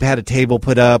food. We had a table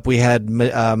put up. We had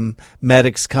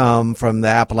medics come from the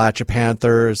Appalachia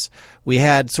Panthers. We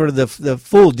had sort of the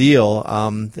full deal.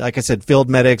 Like I said, field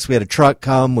medics. We had a truck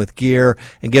come with gear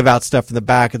and give out stuff in the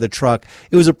back of the truck.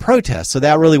 It was a protest, so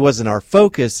that really wasn't our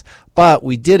focus, but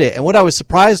we did it. And what I was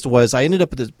surprised was I ended up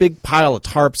with this big pile of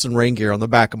tarps and rain gear on the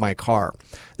back of my car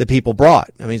that people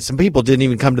brought. I mean, some people didn't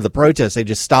even come to the protest. They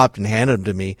just stopped and handed them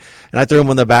to me, and I threw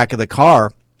them on the back of the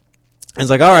car. And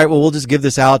it's like, all right, well, we'll just give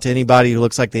this out to anybody who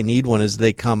looks like they need one as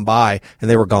they come by, and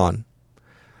they were gone.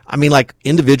 I mean, like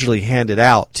individually handed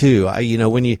out too.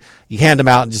 When you hand them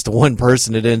out just to one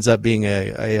person, it ends up being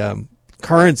a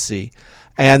currency,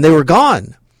 and they were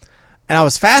gone. And I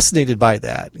was fascinated by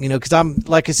that, because I'm,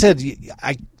 like I said,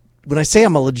 when I say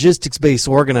I'm a logistics-based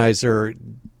organizer,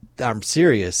 I'm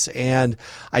serious. And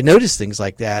I noticed things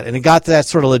like that, and it got to that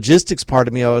sort of logistics part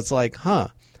of me. I was like, I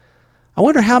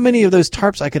wonder how many of those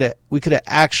tarps we could have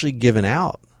actually given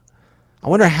out. I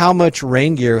wonder how much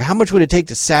rain gear, how much would it take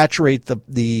to saturate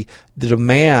the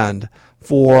demand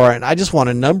for, and I just want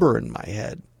a number in my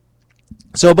head.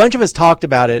 So a bunch of us talked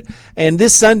about it, and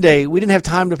this Sunday, we didn't have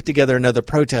time to put together another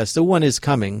protest. The one is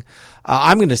coming.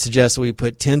 I'm going to suggest that we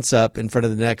put tents up in front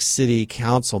of the next city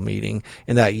council meeting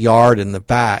in that yard in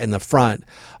the front.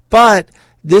 But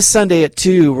this Sunday at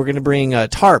 2, we're going to bring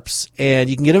tarps, and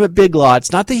you can get them at Big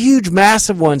Lots. Not the huge,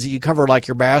 massive ones that you cover like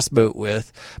your bass boat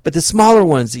with, but the smaller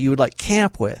ones that you would like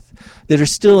camp with that are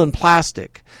still in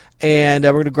plastic. And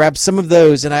we're going to grab some of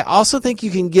those. And I also think you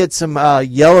can get some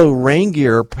yellow rain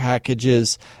gear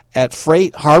packages at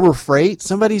Harbor Freight,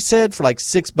 somebody said, for like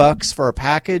 $6 for a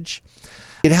package.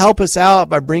 It'd help us out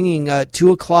by bringing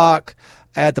 2 o'clock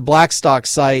at the Blackstock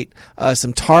site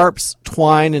some tarps,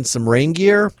 twine, and some rain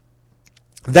gear.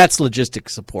 That's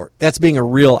logistics support. That's being a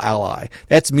real ally.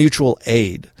 That's mutual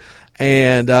aid.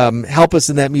 And help us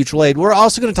in that mutual aid. We're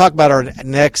also going to talk about our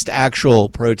next actual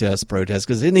protest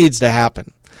because it needs to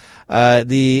happen.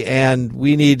 And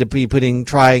we need to be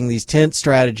trying this tent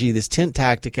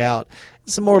tactic out,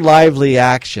 some more lively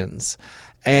actions.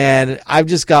 And I've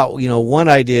just got, one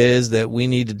idea is that we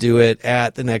need to do it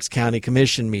at the next county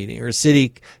commission meeting or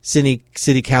city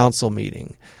council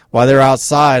meeting. While they're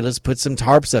outside, let's put some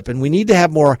tarps up. And we need to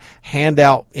have more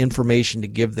handout information to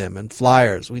give them and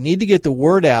flyers. We need to get the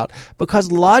word out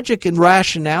because logic and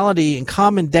rationality and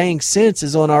common dang sense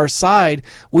is on our side.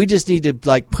 We just need to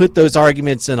put those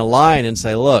arguments in a line and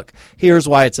say, look, here's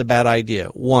why it's a bad idea.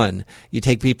 1, you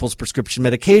take people's prescription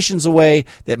medications away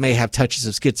that may have touches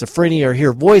of schizophrenia or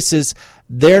hear voices.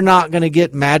 They're not going to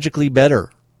get magically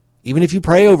better, even if you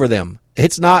pray over them.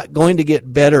 It's not going to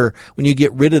get better when you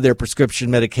get rid of their prescription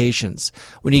medications,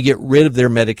 when you get rid of their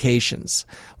medications.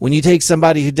 When you take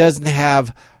somebody who doesn't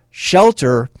have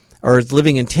shelter or is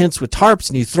living in tents with tarps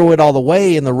and you throw it all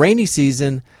away in the rainy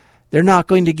season, they're not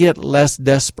going to get less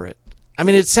desperate. I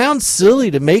mean, it sounds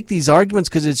silly to make these arguments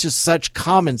because it's just such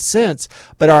common sense,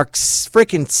 but our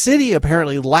freaking city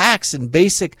apparently lacks in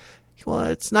basic, well,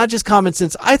 it's not just common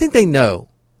sense. I think they know.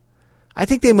 I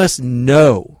think they must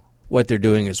know what they're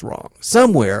doing is wrong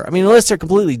somewhere. I mean, unless they're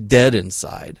completely dead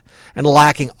inside and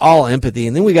lacking all empathy,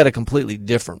 and then we got a completely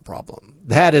different problem.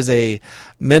 That is a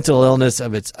mental illness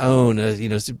of its own,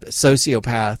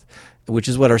 sociopath, which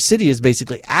is what our city is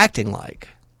basically acting like.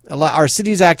 Our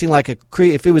city is acting like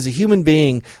if it was a human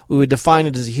being, we would define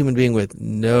it as a human being with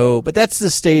no, but that's the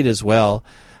state as well.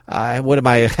 What am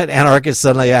I, an anarchist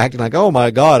suddenly acting like, oh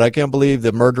my God, I can't believe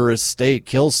the murderous state,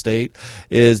 kill state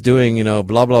is doing,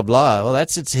 blah, blah, blah. Well,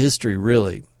 that's its history,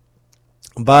 really.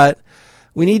 But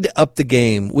we need to up the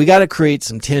game. We got to create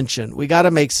some tension. We got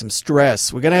to make some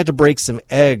stress. We're going to have to break some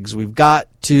eggs. We've got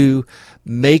to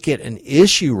make it an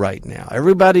issue right now.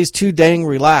 Everybody's too dang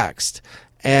relaxed.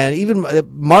 And even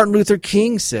Martin Luther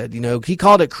King said, he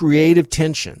called it creative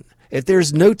tension. If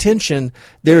there's no tension,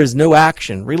 there is no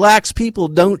action. Relaxed people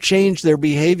don't change their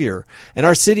behavior. And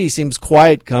our city seems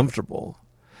quite comfortable.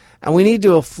 And we need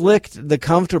to afflict the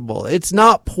comfortable. It's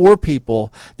not poor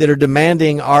people that are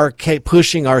demanding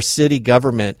pushing our city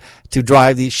government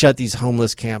to shut these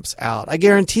homeless camps out. I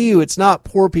guarantee you it's not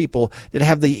poor people that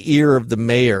have the ear of the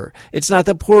mayor. It's not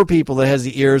the poor people that has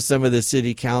the ear of some of the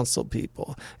city council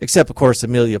people. Except, of course,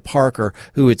 Amelia Parker,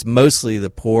 who it's mostly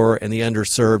the poor and the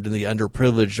underserved and the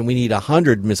underprivileged. And we need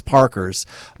 100 Miss Parkers,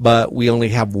 but we only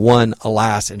have one,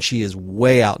 alas, and she is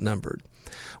way outnumbered.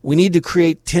 We need to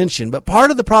create tension. But part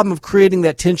of the problem of creating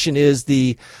that tension is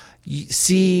the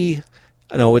YCDTs.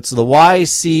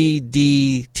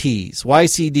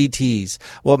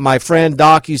 What my friend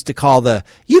Doc used to call the,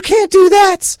 you can't do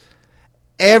that.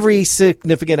 Every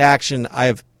significant action I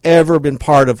have ever been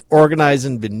part of,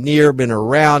 organizing, been near, been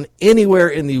around, anywhere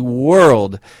in the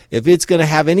world, if it's going to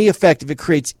have any effect, if it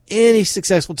creates any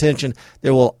successful tension,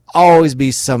 there will always be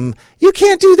some, you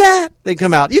can't do that. They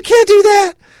come out, you can't do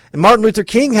that. And Martin Luther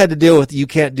King had to deal with the you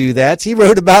can't do that. He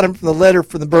wrote about him from the letter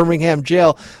from the Birmingham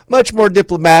jail much more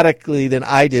diplomatically than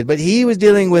I did. But he was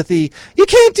dealing with the you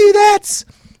can't do that.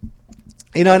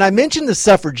 And I mentioned the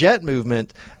suffragette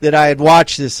movement that I had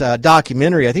watched this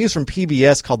documentary. I think it's from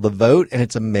PBS called The Vote, and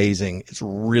it's amazing. It's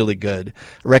really good.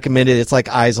 I recommend it. It's like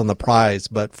Eyes on the Prize,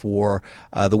 but for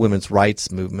the women's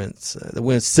rights movements, the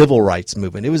women's civil rights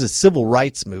movement. It was a civil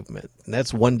rights movement, and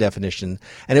that's one definition.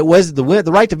 And it was the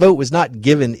right to vote was not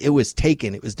given. It was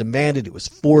taken. It was demanded. It was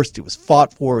forced. It was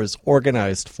fought for. It was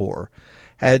organized for.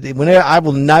 I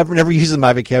will never use in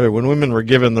my vocabulary when women were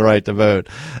given the right to vote.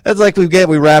 That's like we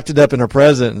wrapped it up in a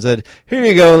present and said, here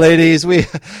you go, ladies. We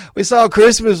saw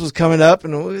Christmas was coming up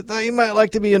and we thought you might like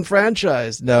to be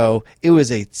enfranchised. No, it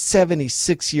was a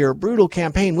 76-year brutal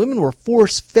campaign. Women were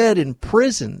force-fed in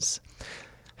prisons.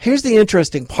 Here's the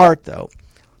interesting part, though.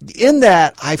 In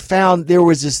that, I found there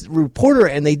was this reporter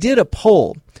and they did a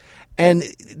poll. And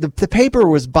the paper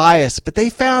was biased, but they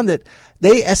found that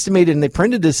they estimated, and they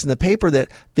printed this in the paper, that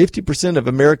 50% of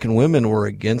American women were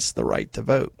against the right to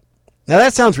vote. Now,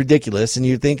 that sounds ridiculous, and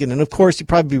you're thinking, and of course, you'd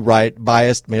probably be right,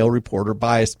 biased male reporter,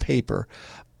 biased paper.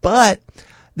 But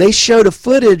they showed a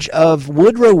footage of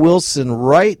Woodrow Wilson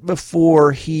right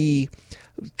before he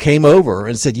came over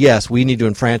and said, yes, we need to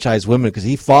enfranchise women, because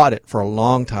he fought it for a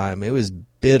long time. It was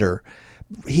bitter.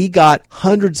 He got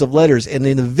hundreds of letters, and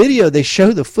in the video, they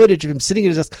show the footage of him sitting at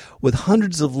his desk with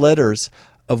hundreds of letters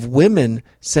of women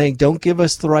saying, don't give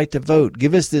us the right to vote.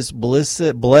 Give us this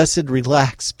blessed,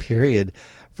 relaxed period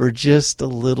for just a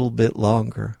little bit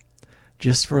longer.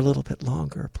 Just for a little bit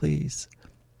longer, please.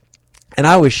 And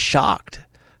I was shocked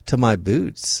to my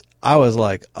boots. I was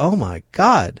like, oh my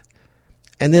God.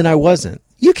 And then I wasn't.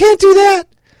 You can't do that.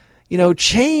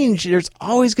 Change, there's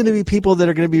always going to be people that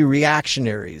are going to be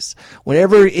reactionaries.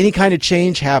 Whenever any kind of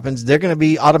change happens, they're going to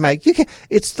be automatic.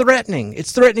 It's threatening.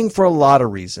 It's threatening for a lot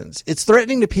of reasons. It's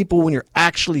threatening to people when you're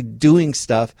actually doing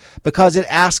stuff because it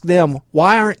asks them,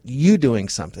 why aren't you doing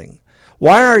something?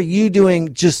 Why are you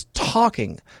doing just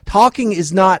talking? Talking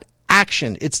is not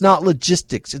action. It's not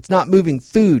logistics. It's not moving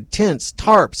food, tents,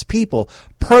 tarps, people,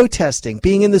 protesting,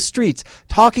 being in the streets.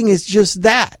 Talking is just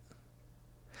that.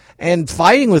 And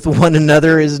fighting with one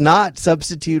another is not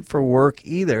substitute for work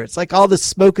either. It's like all the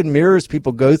smoke and mirrors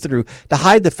people go through to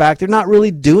hide the fact they're not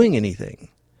really doing anything.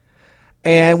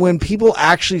 And when people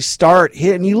actually start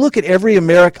hitting, you look at every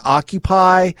America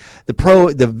Occupy,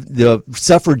 the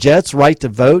suffragettes' right to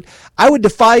vote. I would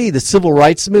defy you, the civil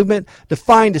rights movement, to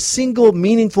find a single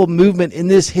meaningful movement in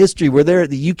this history where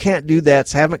the you can't do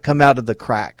that's haven't come out of the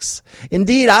cracks.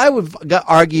 Indeed, I would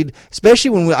argued, especially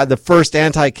when the first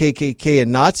anti-KKK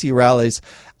and Nazi rallies,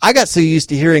 I got so used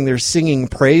to hearing their singing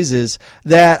praises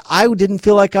that I didn't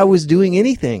feel like I was doing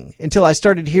anything until I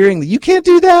started hearing that you can't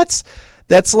do that.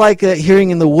 That's like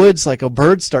hearing in the woods, like a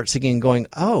bird start singing and going,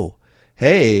 oh,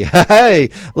 hey,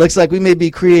 looks like we may be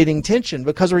creating tension,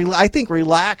 because I think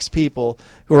relaxed people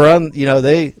who are on, they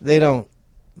don't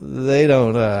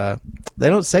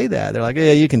say that. They're like,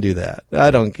 yeah, you can do that.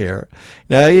 I don't care.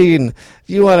 Now if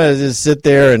you want to just sit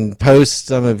there and post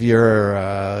some of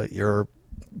your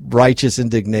righteous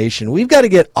indignation, we've got to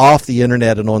get off the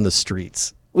internet and on the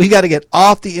streets. We got to get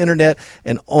off the internet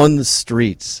and on the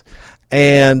streets.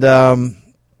 And that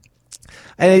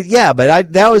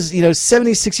was,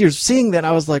 76 years seeing that.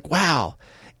 I was like, wow.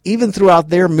 Even throughout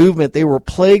their movement, they were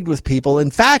plagued with people.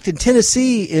 In fact, in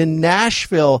Tennessee, in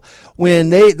Nashville, when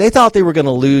they thought they were going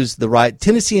to lose the right,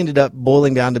 Tennessee ended up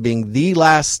boiling down to being the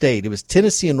last state. It was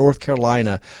Tennessee and North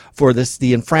Carolina for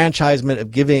the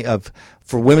enfranchisement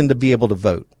for women to be able to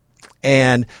vote.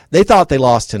 And they thought they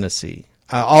lost Tennessee.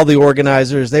 All the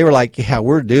organizers, they were like, yeah,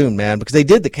 we're doomed, man, because they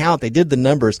did the count, they did the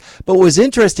numbers. But what was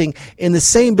interesting, in the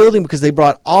same building, because they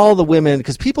brought all the women,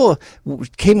 because people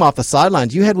came off the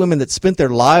sidelines, you had women that spent their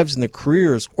lives and their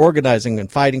careers organizing and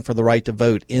fighting for the right to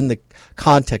vote in the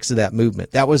context of that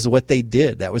movement. That was what they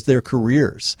did. That was their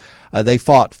careers. They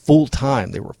fought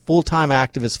full-time. They were full-time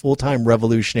activists, full-time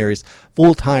revolutionaries,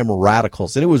 full-time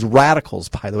radicals. And it was radicals,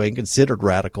 by the way, and considered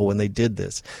radical when they did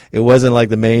this. It wasn't like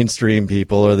the mainstream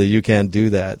people or the you can't do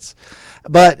that.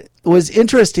 But what was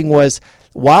interesting was,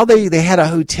 while they had a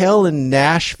hotel in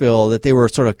Nashville that they were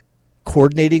sort of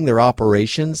coordinating their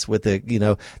operations with, they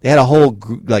had a whole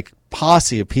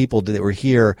posse of people that were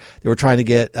here. They were trying to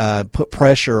get put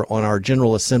pressure on our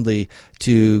General Assembly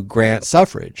to grant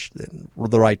suffrage,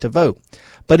 the right to vote.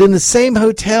 But in the same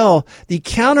hotel, the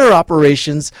counter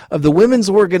operations of the women's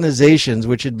organizations,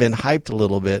 which had been hyped a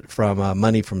little bit from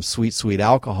money from sweet, sweet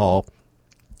alcohol,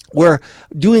 were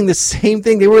doing the same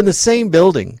thing. They were in the same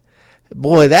building.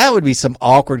 Boy, that would be some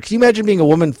awkward. Can you imagine being a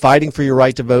woman fighting for your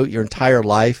right to vote your entire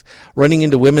life, running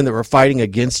into women that were fighting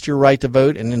against your right to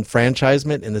vote and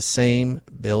enfranchisement in the same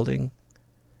building?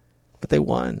 But they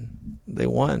won. They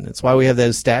won. That's why we have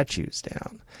those statues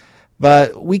down.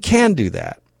 But we can do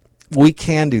that. We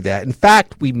can do that. In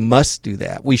fact, we must do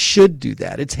that. We should do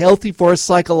that. It's healthy for us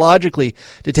psychologically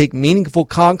to take meaningful,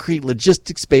 concrete,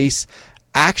 logistics-based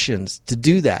actions to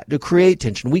do that, to create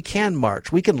tension. We can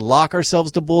march. We can lock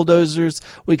ourselves to bulldozers.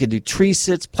 We can do tree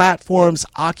sits, platforms,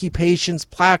 occupations,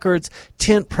 placards,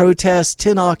 tent protests,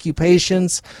 tent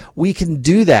occupations. We can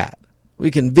do that. We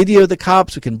can video the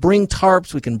cops. We can bring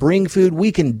tarps. We can bring food.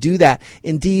 We can do that.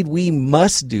 Indeed, we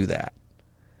must do that.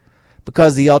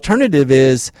 Because the alternative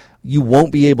is you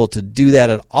won't be able to do that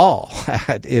at all,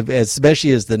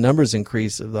 especially as the numbers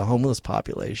increase of the homeless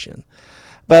population.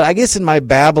 But I guess in my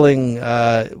babbling,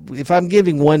 if I'm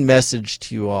giving one message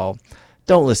to you all,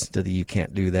 don't listen to the you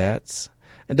can't do that.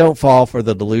 And don't fall for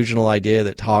the delusional idea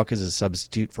that talk is a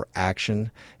substitute for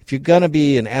action. If you're going to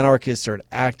be an anarchist or an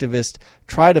activist,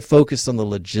 try to focus on the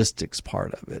logistics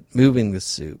part of it. Moving the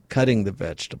soup, cutting the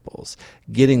vegetables,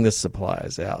 getting the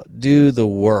supplies out. Do the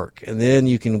work. And then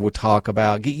you can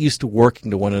get used to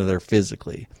working to one another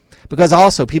physically. Because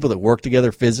also people that work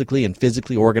together physically and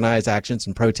physically organize actions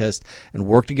and protest and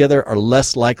work together are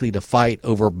less likely to fight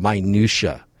over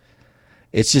minutia.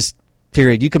 It's just,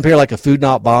 period. You compare like a Food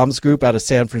Not Bombs group out of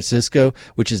San Francisco,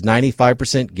 which is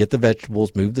 95% get the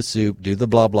vegetables, move the soup, do the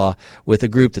blah, blah, with a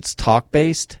group that's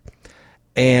talk-based.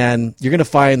 And you're going to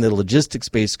find the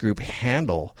logistics-based group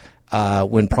handle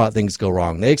when things go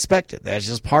wrong. They expect it. That's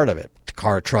just part of it.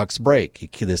 Trucks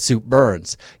break, the soup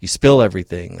burns, you spill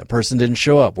everything, the person didn't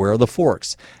show up, where are the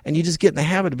forks? And you just get in the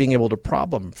habit of being able to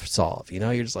problem solve.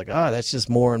 You're just like, that's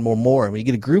just more and more. And when you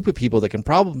get a group of people that can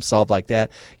problem solve like that,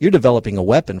 you're developing a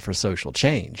weapon for social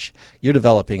change. You're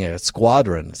developing a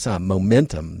squadron, some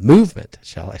momentum, movement,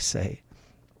 shall I say.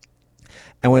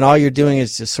 And when all you're doing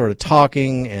is just sort of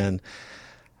talking and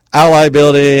ally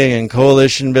building and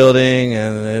coalition building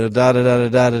and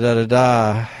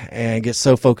and get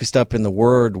so focused up in the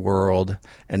word world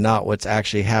and not what's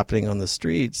actually happening on the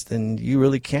streets, then you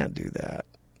really can't do that.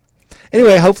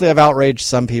 Anyway, hopefully I've outraged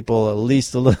some people at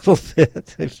least a little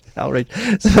bit.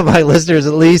 Outraged some of my listeners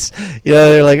at least.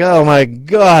 They're like, oh my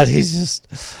God, he's just,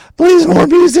 please more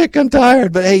music, I'm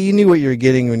tired. But hey, you knew what you were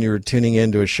getting when you were tuning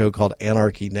into a show called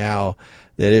Anarchy Now.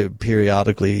 That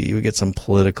periodically you would get some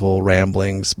political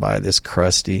ramblings by this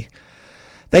crusty.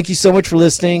 Thank you so much for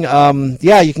listening.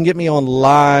 You can get me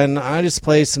online. I just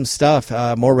play some stuff,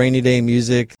 more rainy day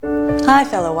music. Hi,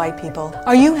 fellow white people.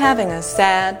 Are you having a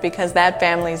sad because that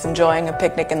family's enjoying a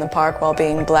picnic in the park while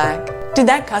being black? Did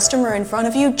that customer in front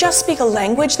of you just speak a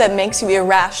language that makes you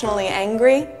irrationally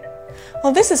angry?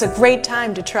 Well, this is a great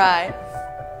time to try.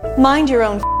 Mind your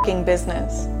own f***ing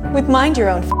business. With Mind Your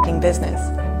Own f***ing Business,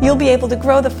 you'll be able to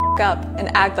grow the f*** up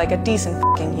and act like a decent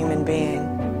f***ing human being.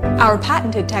 Our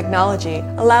patented technology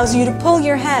allows you to pull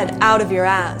your head out of your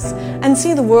ass and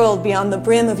see the world beyond the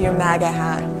brim of your MAGA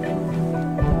hat.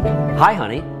 Hi,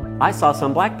 honey. I saw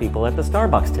some black people at the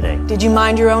Starbucks today. Did you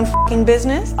mind your own f***ing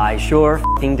business? I sure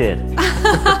f***ing did.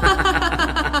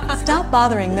 Stop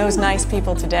bothering those nice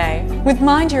people today with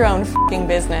Mind Your Own f***ing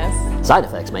Business. Side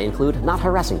effects may include not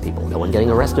harassing people, no one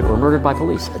getting arrested or murdered by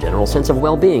police, a general sense of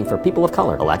well-being for people of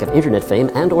color, a lack of internet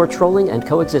fame and or trolling and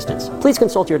coexistence. Please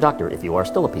consult your doctor if you are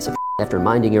still a piece of after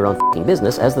minding your own f***ing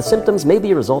business, as the symptoms may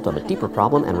be a result of a deeper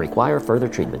problem and require further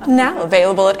treatment. Now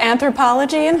available at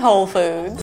Anthropology and Whole Foods.